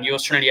happen.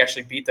 U.S. Trinity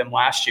actually beat them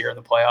last year in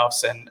the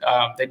playoffs, and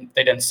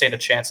they didn't stand a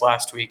chance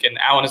last week. And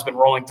Allen has been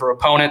rolling through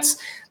opponents.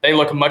 They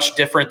look much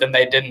different than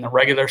they did in the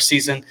regular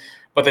season.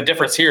 But the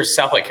difference here is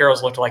Southlake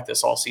Carroll's looked like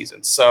this all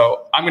season.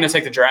 So I'm going to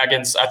take the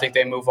Dragons. I think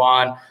they move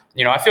on.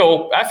 I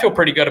feel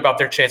pretty good about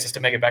their chances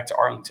to make it back to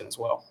Arlington as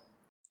well.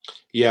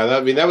 Yeah,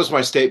 that was my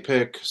state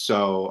pick,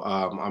 so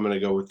I'm going to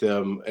go with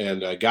them.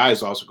 And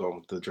Guy's also going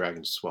with the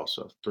Dragons as well,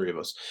 so 3 of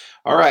us.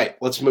 All right,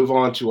 let's move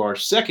on to our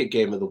second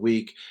game of the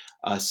week.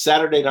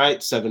 Saturday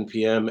night, 7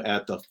 p.m.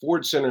 at the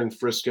Ford Center in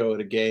Frisco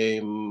at a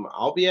game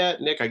I'll be at.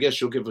 Nick, I guess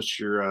you'll give us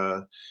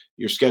your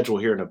schedule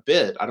here in a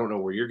bit. I don't know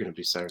where you're going to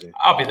be Saturday.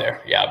 I'll be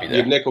there. Yeah, I'll be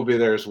there. Nick will be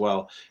there as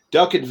well.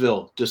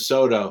 Duncanville,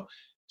 DeSoto.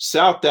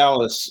 South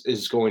Dallas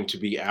is going to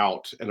be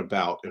out and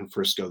about in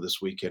Frisco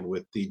this weekend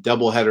with the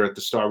doubleheader at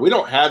the Star. We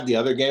don't have the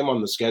other game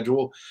on the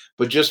schedule,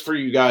 but just for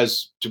you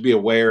guys to be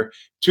aware,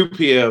 2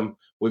 p.m.,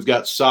 we've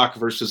got Sock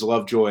versus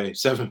Lovejoy,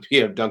 7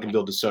 p.m.,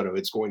 Duncanville, DeSoto.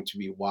 It's going to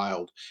be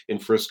wild in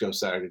Frisco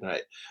Saturday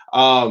night.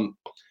 Duncanville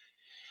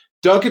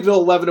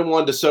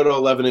 11-1, DeSoto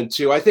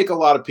 11-2. I think a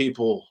lot of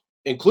people,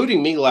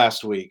 including me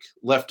last week,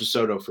 left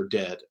DeSoto for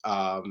dead.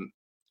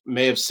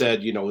 May have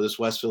said, this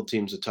Westfield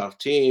team's a tough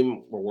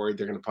team. We're worried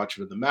they're going to punch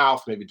him in the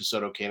mouth. Maybe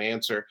DeSoto can't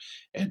answer.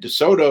 And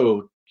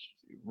DeSoto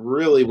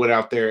really went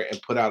out there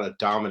and put out a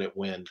dominant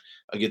win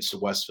against the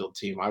Westfield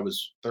team. I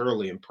was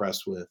thoroughly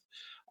impressed with.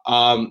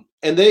 And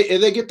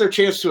they get their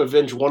chance to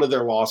avenge one of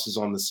their losses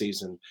on the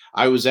season.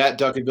 I was at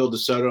Duncanville,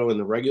 DeSoto in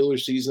the regular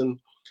season.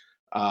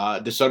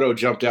 DeSoto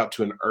jumped out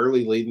to an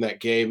early lead in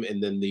that game,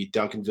 and then the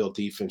Duncanville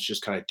defense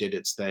just kind of did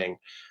its thing.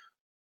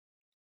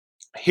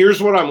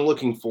 Here's what I'm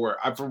looking for.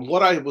 From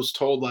what I was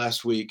told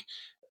last week,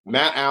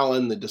 Matt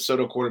Allen, the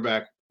DeSoto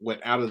quarterback,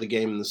 went out of the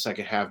game in the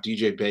second half.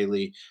 DJ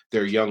Bailey,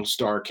 their young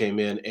star, came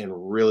in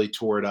and really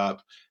tore it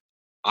up.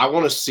 I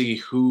want to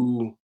see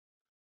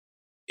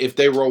if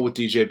they roll with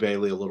DJ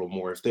Bailey a little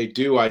more. If they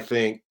do, I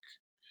think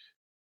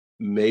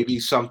maybe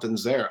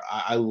something's there.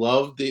 I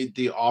love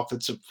the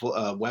offensive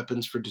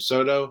weapons for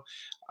DeSoto.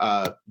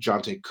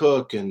 Jonte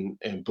Cook and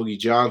Boogie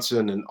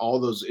Johnson and all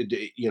those,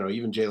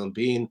 even Jalen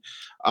Bean.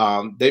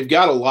 They've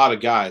got a lot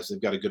of guys.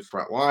 They've got a good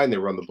front line. They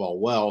run the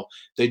ball well.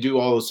 They do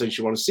all those things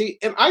you want to see.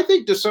 And I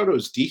think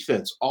DeSoto's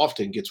defense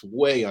often gets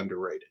way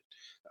underrated.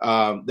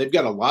 They've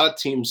got a lot of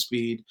team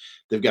speed.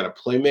 They've got a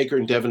playmaker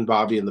in Devin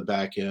Bobby in the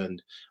back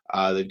end.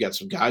 They've got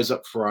some guys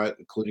up front,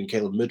 including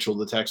Caleb Mitchell,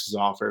 the Texas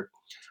offer.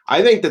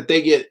 I think that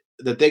they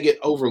get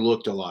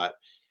overlooked a lot.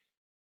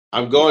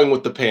 I'm going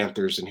with the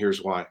Panthers, and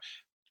here's why.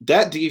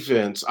 That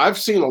defense, I've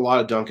seen a lot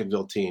of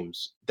Duncanville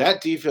teams.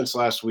 That defense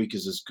last week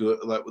is as good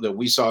that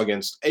we saw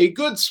against a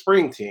good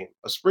spring team.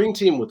 A spring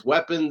team with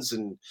weapons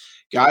and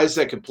guys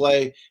that could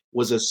play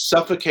was as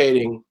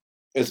suffocating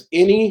as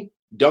any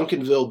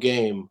Duncanville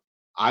game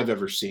I've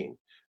ever seen.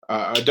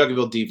 A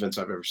Duncanville defense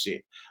I've ever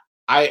seen.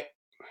 I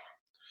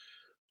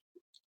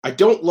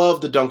don't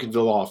love the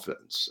Duncanville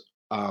offense,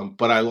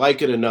 but I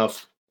like it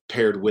enough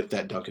paired with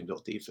that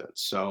Duncanville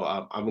defense. So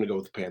I'm going to go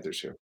with the Panthers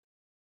here.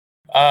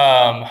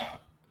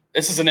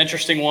 This is an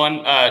interesting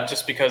one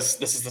just because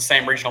this is the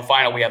same regional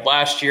final we had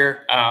last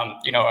year.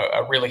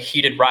 A really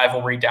heated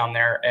rivalry down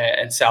there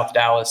in South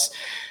Dallas.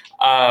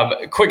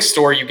 Quick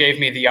story, you gave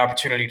me the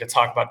opportunity to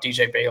talk about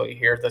DJ Bailey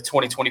here, the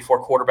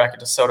 2024 quarterback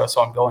at DeSoto,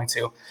 so I'm going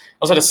to. I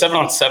was at a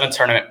 7-on-7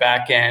 tournament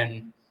back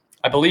in,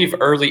 I believe,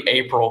 early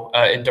April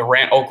in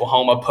Durant,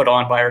 Oklahoma, put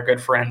on by our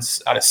good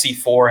friends out of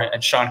C4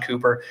 and Sean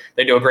Cooper.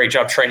 They do a great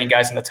job training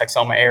guys in the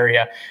Texoma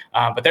area.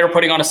 But they were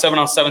putting on a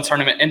 7-on-7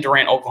 tournament in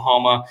Durant,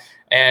 Oklahoma.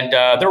 And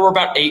there were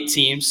about 8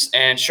 teams.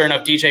 And sure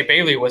enough, DJ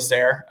Bailey was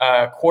there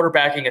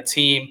quarterbacking a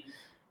team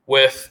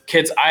with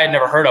kids I had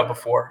never heard of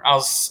before.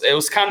 It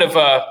was kind of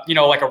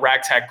like a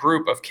ragtag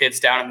group of kids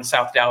down in the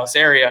South Dallas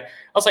area. I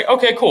was like,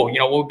 okay, cool.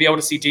 We'll be able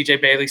to see DJ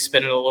Bailey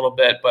spin it a little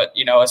bit, but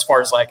as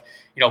far as like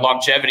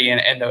longevity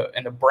and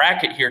the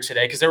bracket here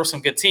today, because there were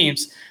some good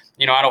teams.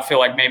 I don't feel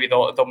like maybe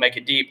they'll make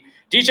it deep.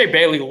 DJ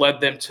Bailey led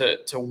them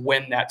to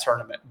win that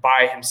tournament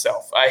by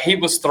himself. He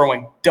was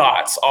throwing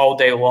dots all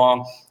day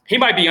long. He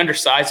might be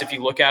undersized if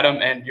you look at him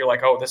and you're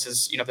like, oh, this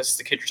is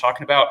the kid you're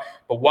talking about.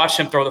 But watch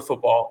him throw the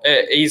football.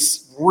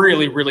 He's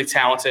really, really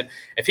talented.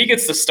 If he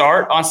gets the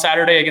start on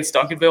Saturday against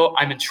Duncanville,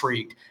 I'm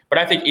intrigued. But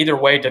I think either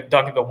way,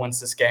 Duncanville wins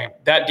this game.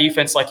 That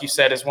defense, like you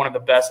said, is one of the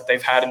best that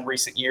they've had in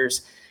recent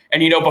years.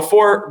 And,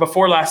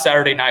 before last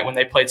Saturday night when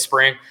they played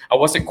Spring, I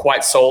wasn't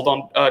quite sold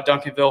on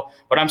Duncanville,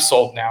 but I'm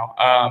sold now.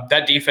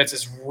 That defense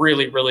is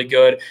really, really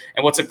good.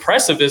 And what's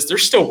impressive is they're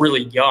still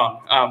really young.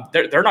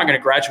 They're not going to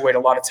graduate a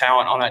lot of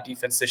talent on that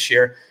defense this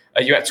year.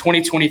 You have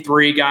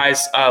 2023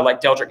 guys like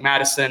Deldrick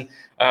Madison,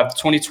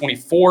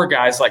 2024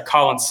 guys like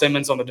Colin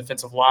Simmons on the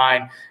defensive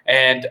line,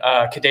 and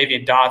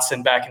Kadavian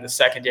Dotson back in the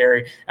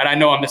secondary. And I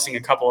know I'm missing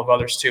a couple of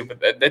others too, but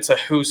it's a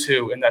who's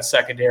who in that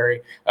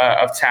secondary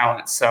of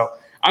talent. So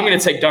I'm going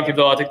to take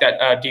Duncanville. I think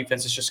that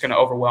defense is just going to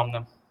overwhelm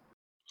them.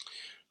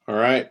 All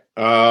right.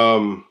 Let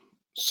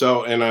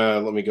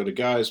me go to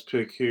Guy's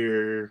pick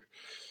here.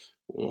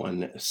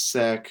 1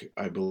 sec.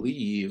 I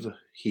believe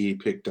he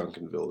picked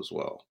Duncanville as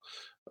well.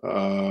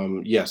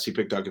 Yes, he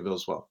picked Duncanville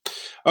as well.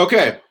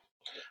 Okay.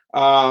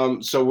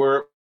 So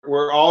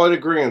we're all in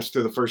agreement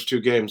through the first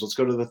 2 games. Let's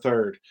go to the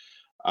third.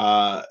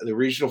 The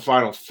regional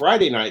final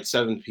Friday night,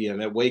 7 p.m.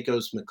 at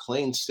Waco's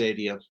McLean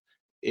Stadium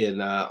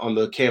on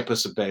the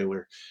campus of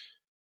Baylor.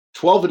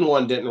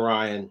 12-1 Denton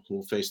Ryan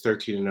will face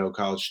 13-0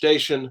 College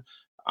Station.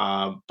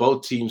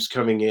 Both teams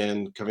coming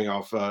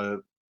off.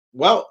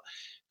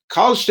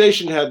 College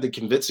Station had the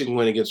convincing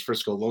win against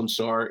Frisco Lone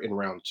Star in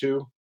round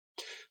 2.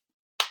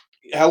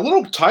 A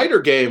little tighter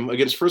game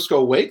against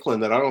Frisco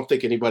Wakeland that I don't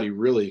think anybody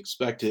really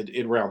expected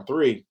in round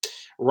 3.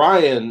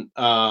 Ryan,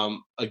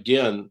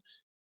 again,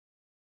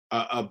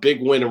 a big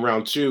win in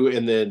round 2,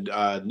 and then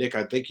Nick,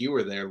 I think you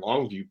were there.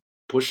 Longview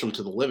pushed them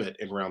to the limit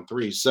in round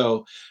 3.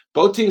 So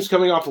both teams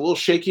coming off a little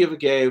shaky of a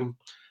game.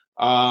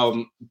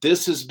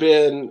 Everybody's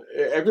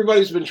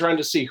been trying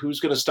to see who's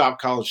going to stop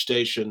College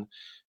Station.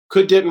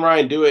 Could Denton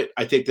Ryan do it?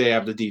 I think they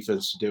have the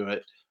defense to do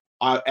it.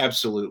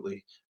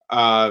 Absolutely.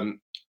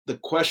 The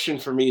question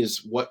for me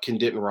is, what can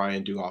Denton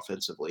Ryan do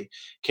offensively?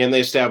 Can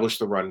they establish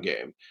the run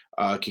game?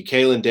 Can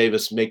Kalen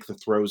Davis make the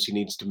throws he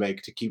needs to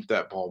make to keep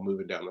that ball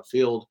moving down the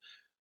field?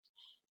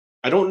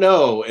 I don't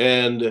know.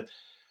 And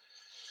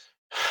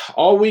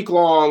all week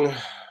long,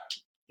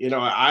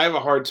 I have a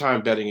hard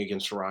time betting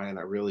against Ryan.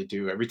 I really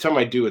do. Every time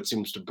I do, it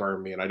seems to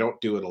burn me, and I don't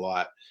do it a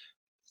lot.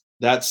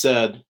 That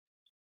said,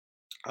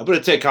 I'm going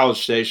to take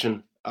College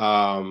Station.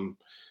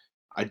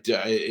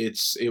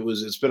 It's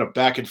been a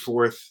back and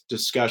forth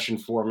discussion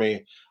for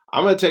me.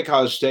 I'm going to take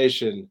College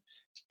Station,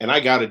 and I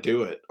got to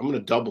do it. I'm going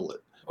to double it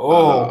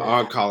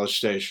on College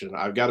Station.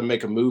 I've got to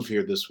make a move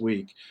here this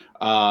week.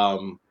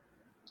 I'm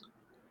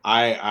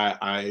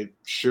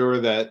sure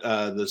that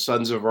the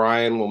Sons of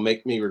Ryan will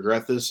make me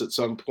regret this at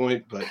some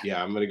point, but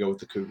yeah, I'm going to go with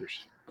the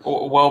Cougars.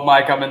 Well,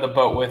 Mike, I'm in the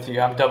boat with you.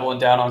 I'm doubling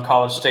down on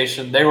College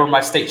Station. They were my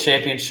state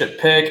championship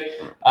pick.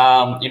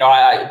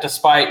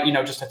 Despite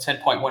just a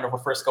 10-point win over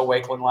Frisco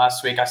Wakeland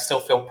last week, I still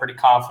feel pretty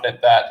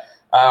confident that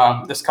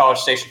this College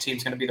Station team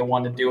is going to be the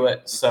one to do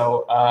it.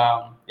 So,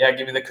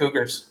 give me the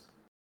Cougars.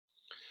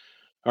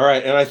 All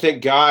right, and I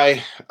think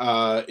Guy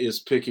is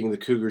picking the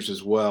Cougars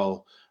as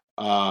well,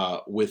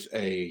 with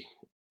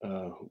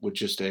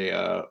just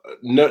a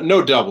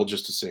no double,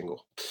 just a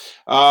single.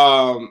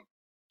 All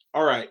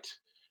right.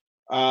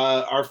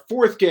 Our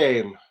fourth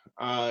game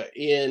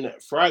in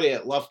Friday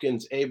at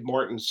Lufkin's Abe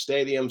Martin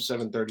Stadium,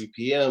 7:30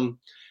 p.m.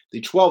 The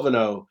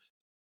 12-0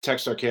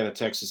 Texarkana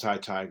Texas High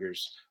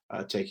Tigers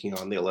taking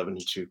on the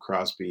 11-2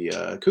 Crosby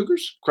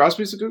Cougars.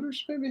 Crosby's the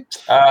Cougars, maybe?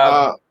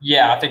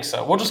 Yeah, I think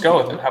so. We'll just go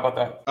with it. How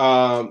about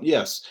that?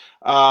 Yes.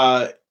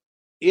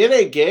 In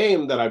a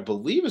game that I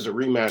believe is a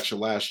rematch of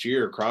last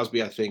year,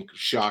 Crosby, I think,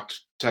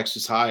 shocked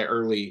Texas High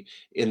early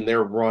in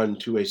their run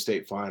to a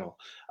state final.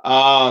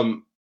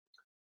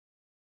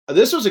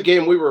 This was a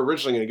game we were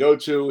originally going to go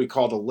to. We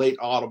called a late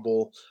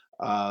audible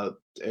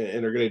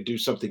and are going to do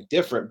something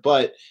different.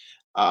 But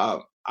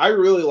I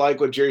really like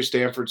what Jerry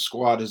Stanford's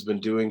squad has been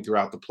doing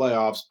throughout the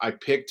playoffs. I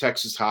picked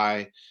Texas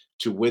High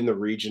to win the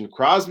region.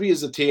 Crosby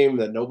is a team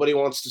that nobody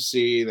wants to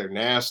see. They're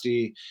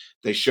nasty.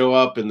 They show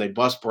up and they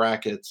bust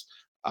brackets.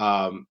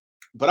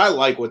 But I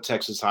like what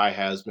Texas High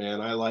has, man.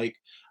 I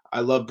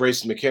love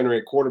Brayson McHenry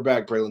at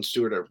quarterback, Braylon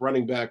Stewart at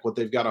running back, what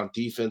they've got on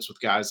defense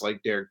with guys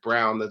like Derek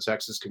Brown, the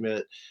Texas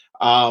commit.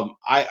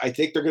 I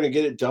think they're going to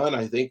get it done.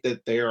 I think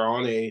that they are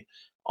on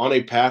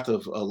a path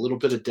of a little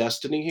bit of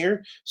destiny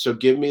here. So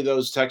give me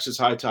those Texas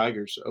High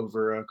Tigers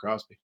over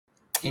Crosby.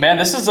 Man,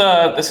 this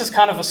is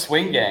kind of a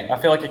swing game. I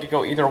feel like it could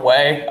go either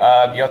way.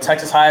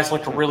 Texas High has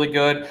looked really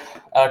good.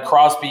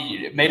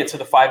 Crosby made it to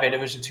the 5A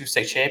Division II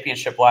state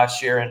championship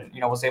last year, and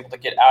was able to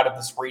get out of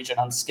this region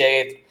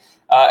unscathed.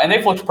 And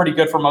they've looked pretty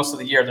good for most of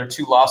the year. Their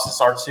 2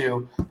 losses are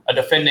to a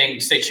defending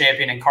state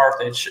champion in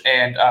Carthage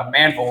and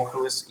Manville,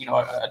 who is,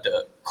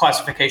 a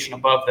classification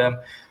above them.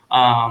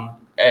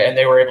 And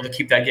they were able to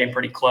keep that game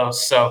pretty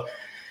close. So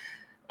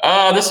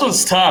this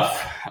one's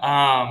tough.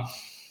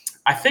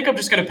 I think I'm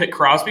just going to pick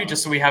Crosby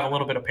just so we have a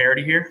little bit of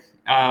parity here.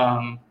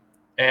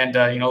 And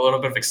a little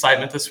bit of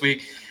excitement this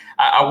week.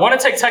 I want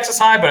to take Texas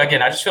High, but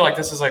again, I just feel like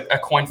this is a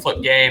coin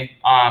flip game.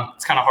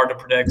 It's kind of hard to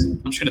predict.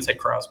 I'm just going to take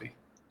Crosby.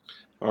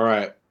 All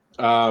right.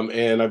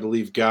 And I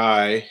believe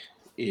Guy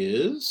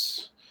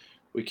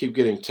we keep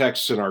getting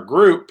texts in our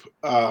group,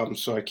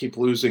 so I keep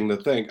losing the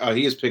thing.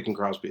 He is picking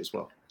Crosby as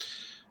well.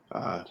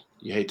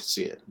 You hate to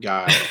see it.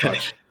 Guy, I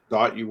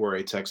thought you were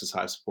a Texas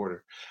High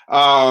supporter.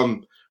 All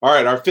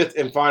right, our 5th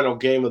and final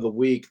game of the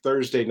week,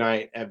 Thursday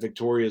night at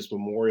Victoria's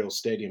Memorial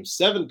Stadium,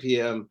 7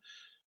 p.m.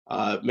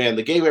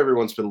 The game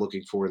everyone's been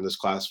looking for in this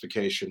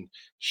classification,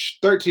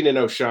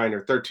 13-0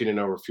 Shiner,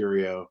 13-0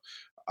 Refugio.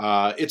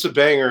 It's a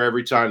banger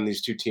every time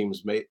these two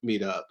teams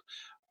meet up.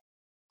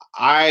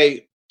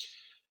 I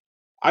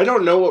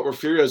don't know what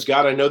Refugio's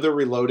got. I know they're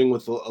reloading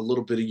with a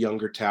little bit of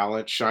younger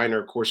talent.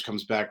 Shiner, of course,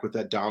 comes back with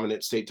that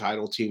dominant state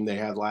title team they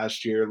had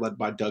last year, led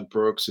by Doug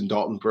Brooks and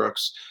Dalton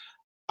Brooks.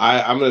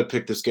 I'm going to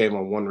pick this game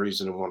on one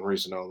reason and one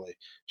reason only.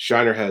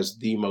 Shiner has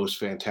the most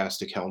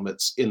fantastic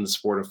helmets in the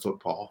sport of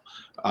football.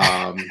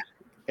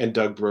 And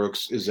Doug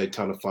Brooks is a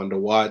ton of fun to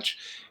watch.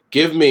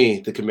 Give me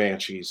the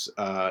Comanches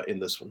in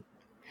this one.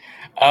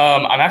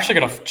 I'm actually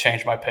going to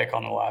change my pick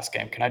on the last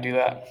game. Can I do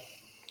that?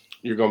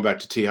 You're going back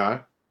to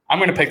T-High? I'm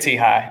going to pick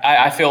T-High.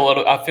 I feel a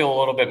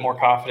little bit more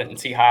confident in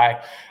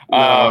T-High.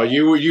 No,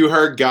 you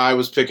heard Guy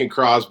was picking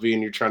Crosby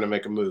and you're trying to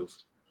make a move.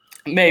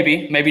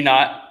 Maybe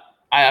not.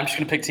 I'm just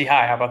going to pick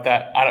T-High. How about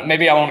that?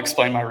 Maybe I won't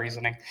explain my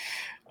reasoning.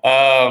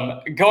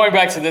 Going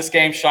back to this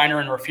game, Shiner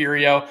and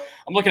Refugio,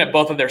 I'm looking at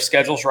both of their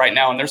schedules right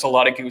now, and there's a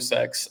lot of goose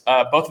eggs.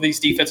 Both of these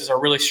defenses are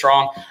really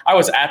strong. I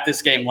was at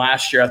this game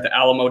last year at the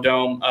Alamo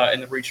Dome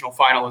in the regional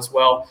final as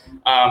well,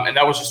 and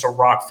that was just a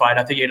rock fight.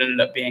 I think it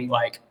ended up being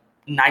like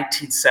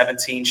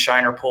 19-17.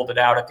 Shiner pulled it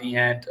out at the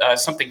end,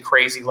 something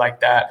crazy like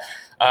that.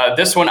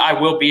 This one I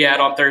will be at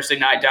on Thursday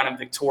night down in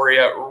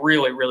Victoria.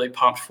 Really, really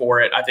pumped for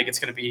it. I think it's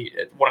going to be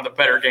one of the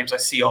better games I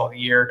see all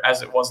year,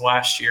 as it was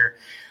last year.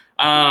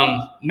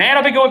 I've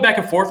been going back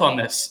and forth on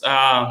this.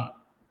 I'm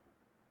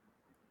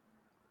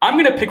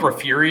going to pick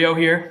Refugio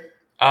here.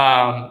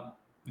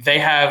 They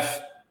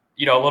have,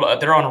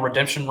 they're on a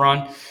redemption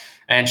run,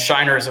 and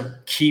Shiner is a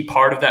key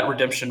part of that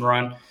redemption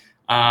run.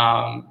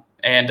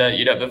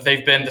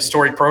 They've been the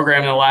storied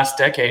program in the last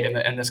decade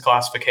in this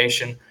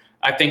classification.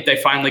 I think they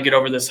finally get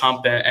over this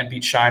hump and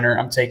beat Shiner.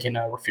 I'm taking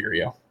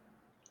Refugio.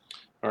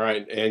 All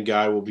right, and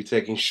Guy will be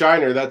taking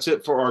Shiner. That's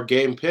it for our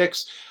game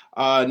picks.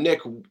 Nick,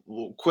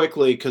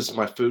 quickly, because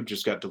my food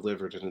just got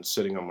delivered and it's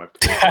sitting on my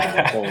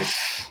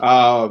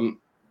phone.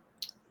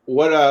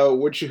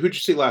 Who'd you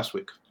see last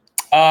week?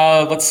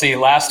 Let's see.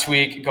 Last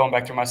week, going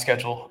back through my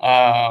schedule,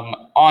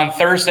 on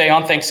Thursday,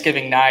 on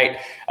Thanksgiving night,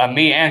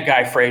 me and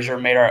Guy Frazier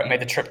made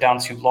the trip down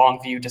to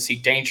Longview to see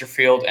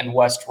Dangerfield and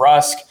West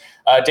Rusk.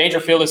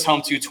 Dangerfield is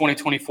home to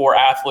 2024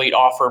 athlete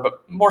offer,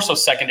 but more so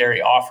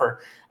secondary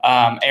offer.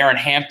 Aaron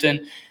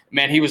Hampton,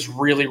 man, he was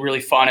really,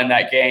 really fun in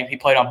that game. He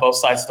played on both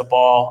sides of the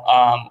ball.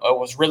 It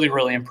was really,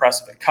 really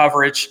impressive in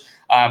coverage.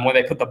 When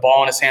they put the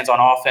ball in his hands on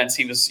offense,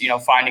 he was,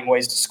 finding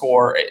ways to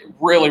score.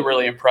 Really,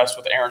 really impressed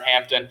with Aaron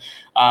Hampton.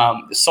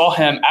 Saw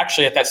him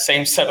actually at that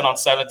same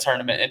 7-on-7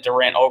 tournament in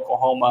Durant,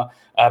 Oklahoma,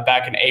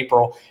 back in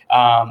April.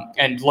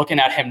 And looking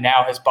at him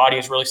now, his body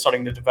is really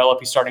starting to develop.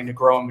 He's starting to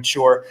grow and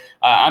mature.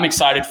 I'm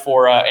excited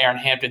for Aaron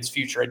Hampton's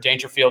future at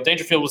Dangerfield.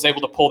 Dangerfield was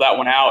able to pull that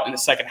one out in the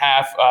second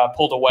half,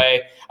 pulled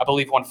away, I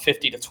believe,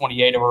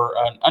 150-28 over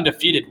an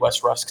undefeated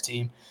West Rusk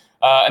team.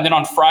 And then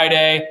on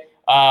Friday,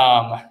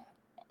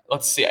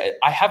 let's see.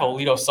 I have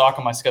Aledo Sock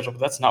on my schedule, but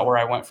that's not where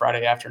I went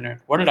Friday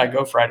afternoon. Where did I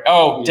go Friday?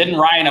 Oh, Denton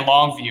Ryan and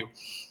Longview.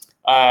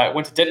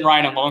 Went to Denton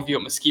Ryan and Longview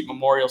at Mesquite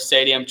Memorial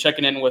Stadium,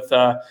 checking in with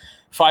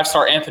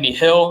five-star Anthony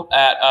Hill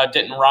at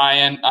Denton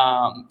Ryan,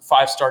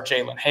 five-star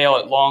Jalen Hale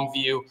at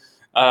Longview.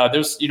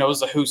 There's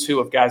a who's who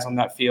of guys on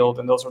that field,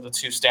 and those were the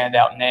two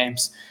standout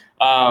names.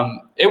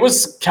 It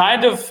was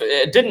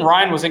Denton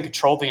Ryan was in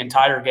control the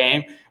entire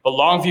game, but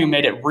Longview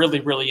made it really,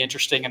 really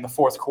interesting in the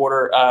fourth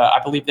quarter. I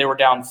believe they were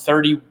down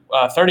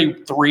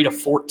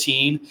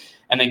 33-14,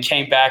 and then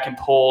came back and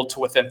pulled to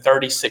within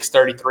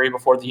 36-33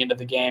 before the end of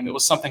the game. It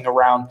was something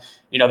around,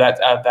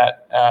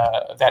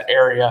 that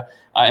area.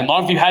 And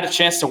Longview had a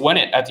chance to win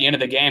it at the end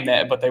of the game,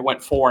 but they went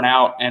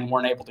 4-out and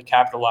weren't able to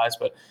capitalize.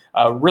 But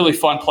a really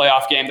fun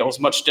playoff game that was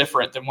much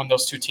different than when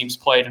those two teams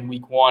played in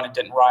week one, and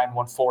Denton Ryan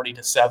won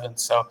 40-7.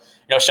 So,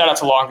 shout out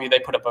to Longview. They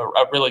put up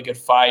a really good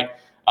fight.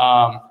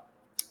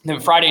 Then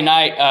Friday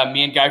night,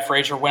 me and Guy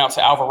Frazier went out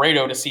to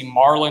Alvarado to see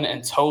Marlin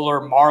and Toller.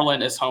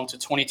 Marlin is home to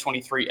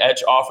 2023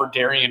 Edge offer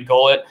Darian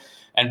Gullett,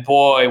 and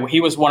boy,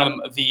 he was one of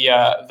the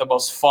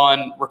most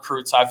fun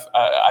recruits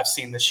I've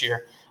seen this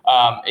year.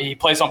 He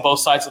plays on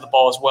both sides of the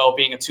ball as well,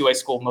 being a two-way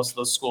school. Most of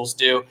those schools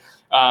do.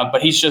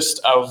 But he's just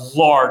a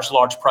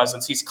large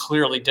presence. He's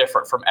clearly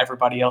different from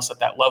everybody else at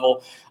that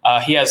level.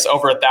 He has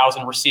over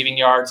 1,000 receiving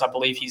yards. I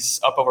believe he's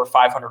up over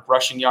 500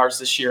 rushing yards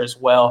this year as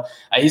well.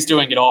 He's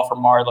doing it all for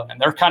Marlin, and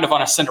they're kind of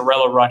on a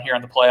Cinderella run here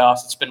in the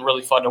playoffs. It's been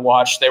really fun to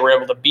watch. They were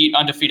able to beat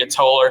undefeated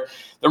Tolar.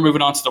 They're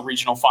moving on to the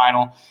regional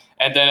final.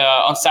 And then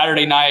on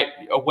Saturday night,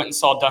 I went and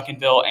saw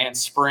Duncanville and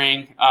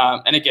Spring.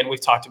 And again, we've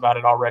talked about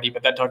it already,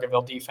 but that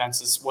Duncanville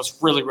defense was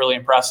really, really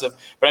impressive.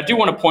 But I do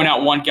want to point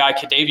out one guy,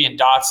 Kadavian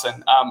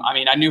Dotson.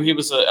 I knew he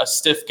was a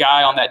stiff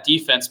guy on that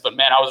defense, but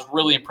man, I was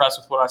really impressed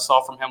with what I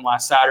saw from him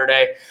last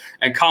Saturday.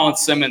 And Colin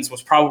Simmons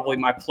was probably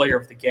my player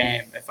of the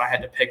game if I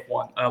had to pick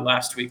one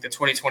last week. The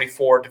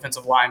 2024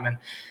 defensive lineman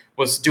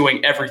was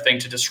doing everything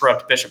to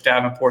disrupt Bishop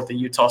Davenport, the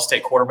Utah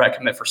State quarterback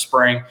commit for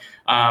Spring.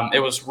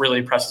 It was really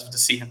impressive to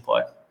see him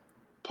play.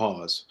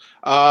 Pause.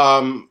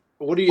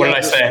 What do you? What did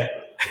I say?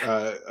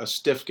 A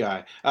stiff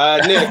guy.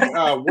 Nick,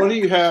 what do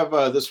you have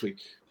this week?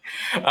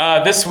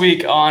 This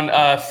week on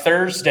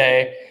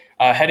Thursday,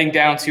 heading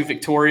down to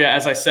Victoria,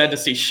 as I said, to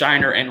see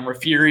Shiner and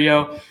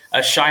Refugio.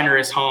 Shiner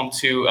is home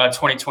to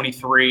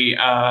 2023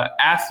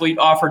 athlete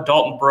offer,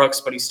 Dalton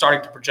Brooks, but he's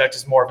starting to project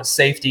as more of a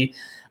safety.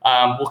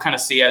 We'll kind of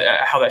see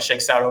how that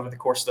shakes out over the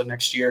course of the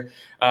next year.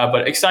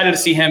 But excited to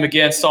see him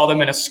again. Saw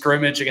them in a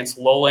scrimmage against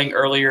Lowling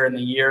earlier in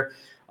the year.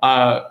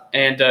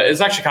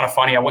 It's actually kind of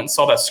funny. I went and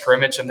saw that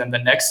scrimmage, and then the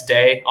next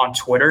day on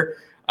Twitter,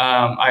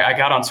 I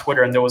got on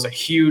Twitter, and there was a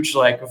huge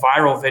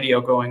viral video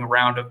going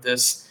around of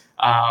this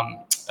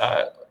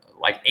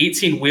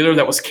 18-wheeler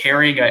that was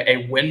carrying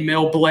a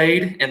windmill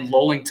blade in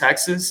Lowling,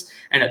 Texas,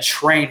 and a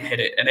train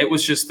hit it. And it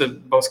was just the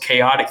most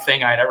chaotic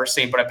thing I had ever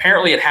seen. But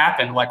apparently it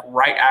happened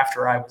right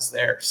after I was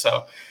there.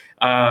 So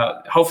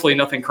hopefully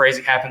nothing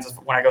crazy happens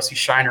when I go see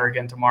Shiner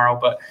again tomorrow.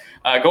 But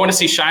going to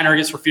see Shiner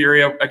against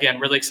Refugio, again,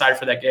 really excited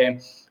for that game.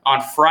 On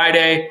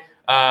Friday,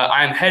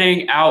 I am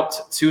heading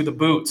out to the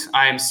Boot.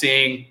 I am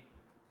seeing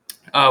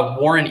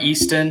Warren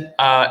Easton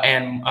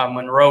and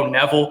Monroe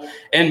Neville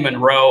in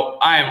Monroe.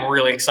 I am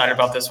really excited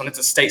about this one. It's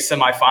a state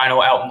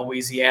semifinal out in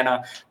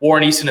Louisiana.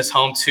 Warren Easton is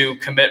home to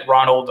commit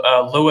Ronald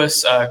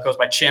Lewis, goes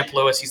by Champ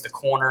Lewis. He's the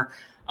corner.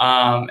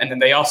 And then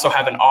they also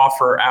have an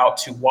offer out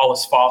to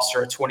Wallace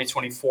Foster, a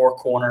 2024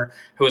 corner,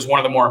 who is one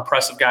of the more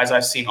impressive guys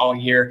I've seen all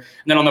year. And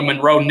then on the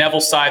Monroe Neville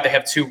side, they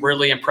have two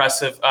really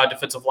impressive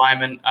defensive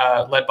linemen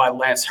led by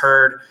Lance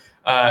Hurd,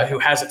 who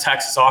has a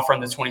Texas offer in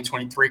the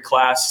 2023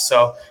 class.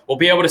 So we'll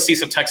be able to see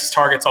some Texas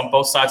targets on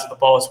both sides of the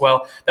ball as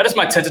well. That is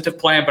my tentative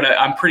plan, but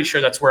I'm pretty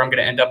sure that's where I'm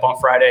going to end up on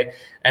Friday.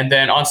 And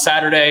then on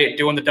Saturday,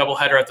 doing the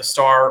doubleheader at the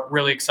Star,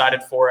 really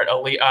excited for it.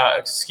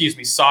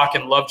 Sauk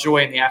and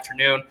Lovejoy in the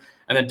afternoon,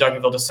 and then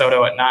Duncanville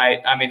DeSoto at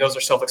night. I mean, those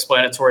are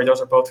self-explanatory. Those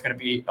are both going to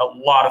be a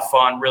lot of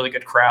fun, really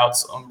good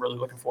crowds. I'm really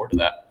looking forward to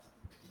that.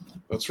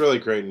 That's really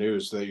great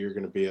news that you're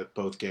going to be at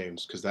both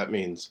games, because that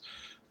means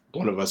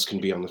one of us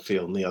can be on the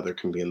field and the other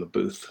can be in the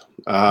booth.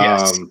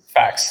 Yes,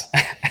 facts.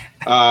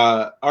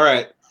 All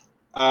right.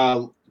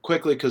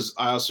 Quickly, because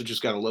I also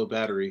just got a low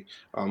battery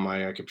on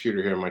my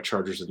computer here, and my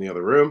charger's in the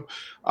other room.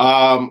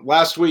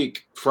 Last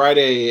week,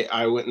 Friday,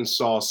 I went and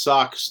saw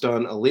Sauk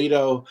stun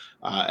Aledo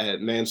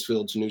at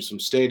Mansfield's Newsom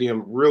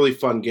Stadium. Really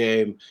fun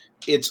game.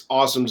 It's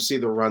awesome to see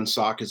the run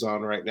Sauk is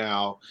on right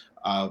now.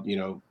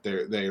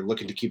 They're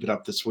looking to keep it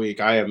up this week.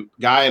 Guy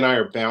and I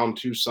are bound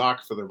to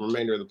Sauk for the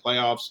remainder of the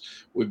playoffs.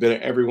 We've been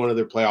at every one of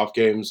their playoff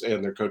games,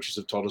 and their coaches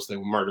have told us they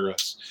will murder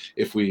us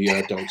if we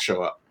don't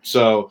show up.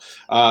 So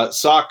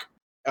Sauk.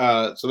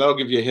 So that'll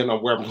give you a hint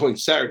on where I'm going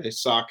Saturday,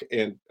 Sauk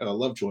and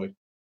Lovejoy.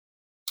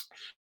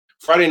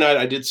 Friday night,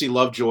 I did see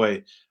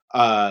Lovejoy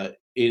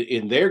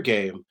in their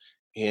game,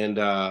 and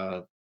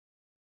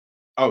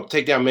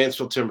take down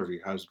Mansfield Timberview.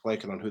 I was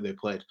blanking on who they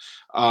played.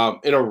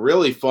 In a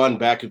really fun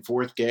back and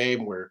forth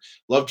game where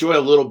Lovejoy a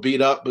little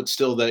beat up, but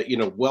still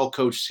that,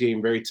 well-coached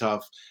team, very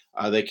tough.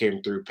 They came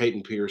through.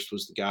 Peyton Pierce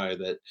was the guy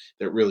that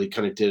really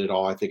kind of did it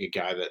all. I think a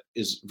guy that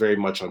is very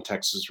much on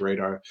Texas'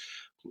 radar.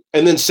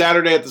 And then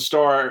Saturday at the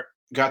Star,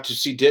 got to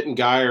see Denton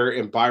Geyer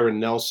and Byron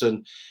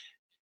Nelson.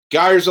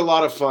 Geyer's a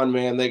lot of fun,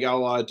 man. They got a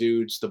lot of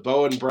dudes. The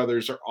Bowen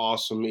brothers are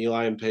awesome.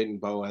 Eli and Peyton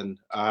Bowen.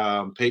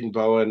 Peyton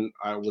Bowen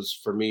was,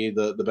 for me,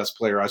 the best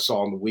player I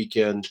saw on the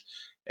weekend.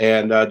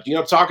 And,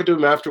 talking to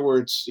him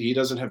afterwards, he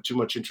doesn't have too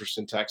much interest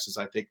in Texas.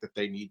 I think that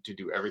they need to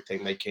do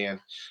everything they can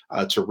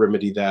to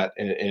remedy that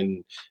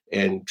and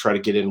try to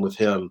get in with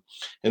him.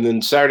 And then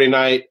Saturday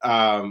night,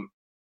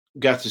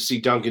 got to see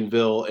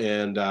Duncanville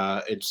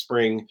and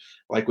Spring.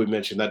 Like we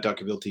mentioned, that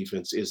Duncanville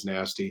defense is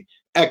nasty.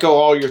 Echo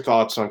all your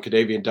thoughts on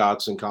Kadavian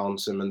Dotson, Colin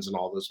Simmons, and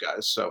all those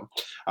guys. So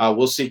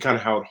we'll see kind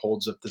of how it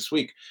holds up this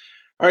week.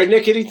 All right,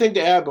 Nick, anything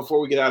to add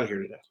before we get out of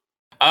here today?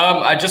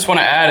 I just want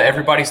to add,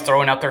 everybody's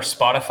throwing out their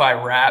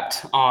Spotify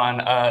Wrapped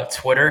on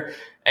Twitter.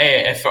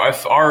 Hey,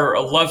 if our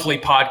lovely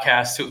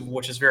podcast,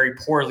 which is very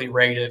poorly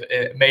rated,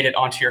 it made it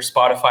onto your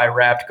Spotify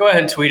Wrapped, go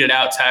ahead and tweet it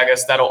out, tag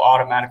us. That'll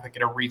automatically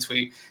get a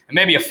retweet and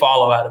maybe a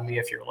follow out of me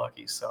if you're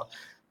lucky. So,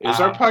 is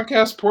our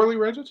podcast poorly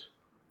rated?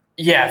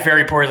 Yeah,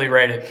 very poorly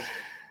rated.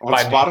 On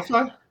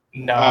Spotify?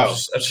 No, I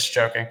was just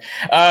joking.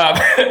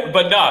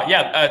 But no,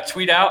 yeah,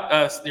 tweet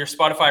out your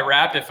Spotify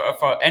Wrapped if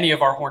any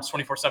of our Horns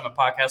 24/7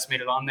 podcasts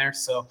made it on there.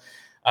 So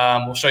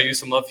we'll show you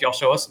some love if y'all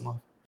show us some love.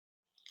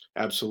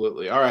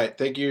 Absolutely. All right.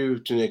 Thank you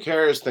to Nick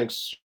Harris.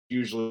 Thanks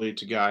usually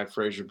to Guy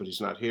Frazier, but he's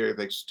not here.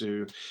 Thanks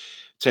to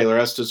Taylor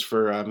Estes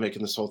for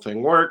making this whole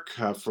thing work.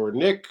 For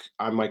Nick,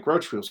 I'm Mike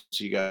Roach. We'll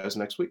see you guys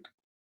next week.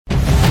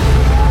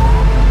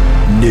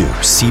 New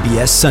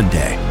CBS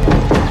Sunday.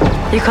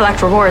 You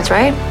collect rewards,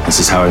 right? This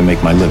is how I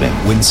make my living.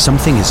 When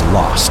something is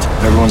lost,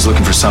 everyone's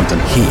looking for something.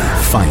 He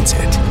finds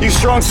it. You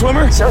strong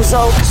swimmer?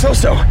 So-so.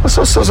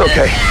 So-so's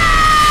okay.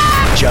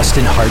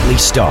 Justin Hartley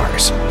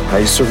stars. How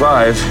you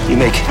survive, you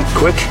make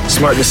quick,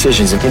 smart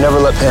decisions, and you never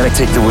let panic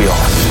take the wheel.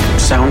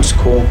 Sounds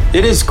cool.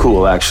 It is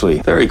cool, actually.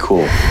 Very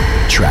cool.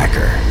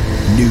 Tracker.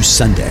 New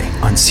Sunday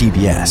on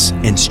CBS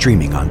and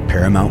streaming on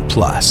Paramount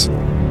Plus.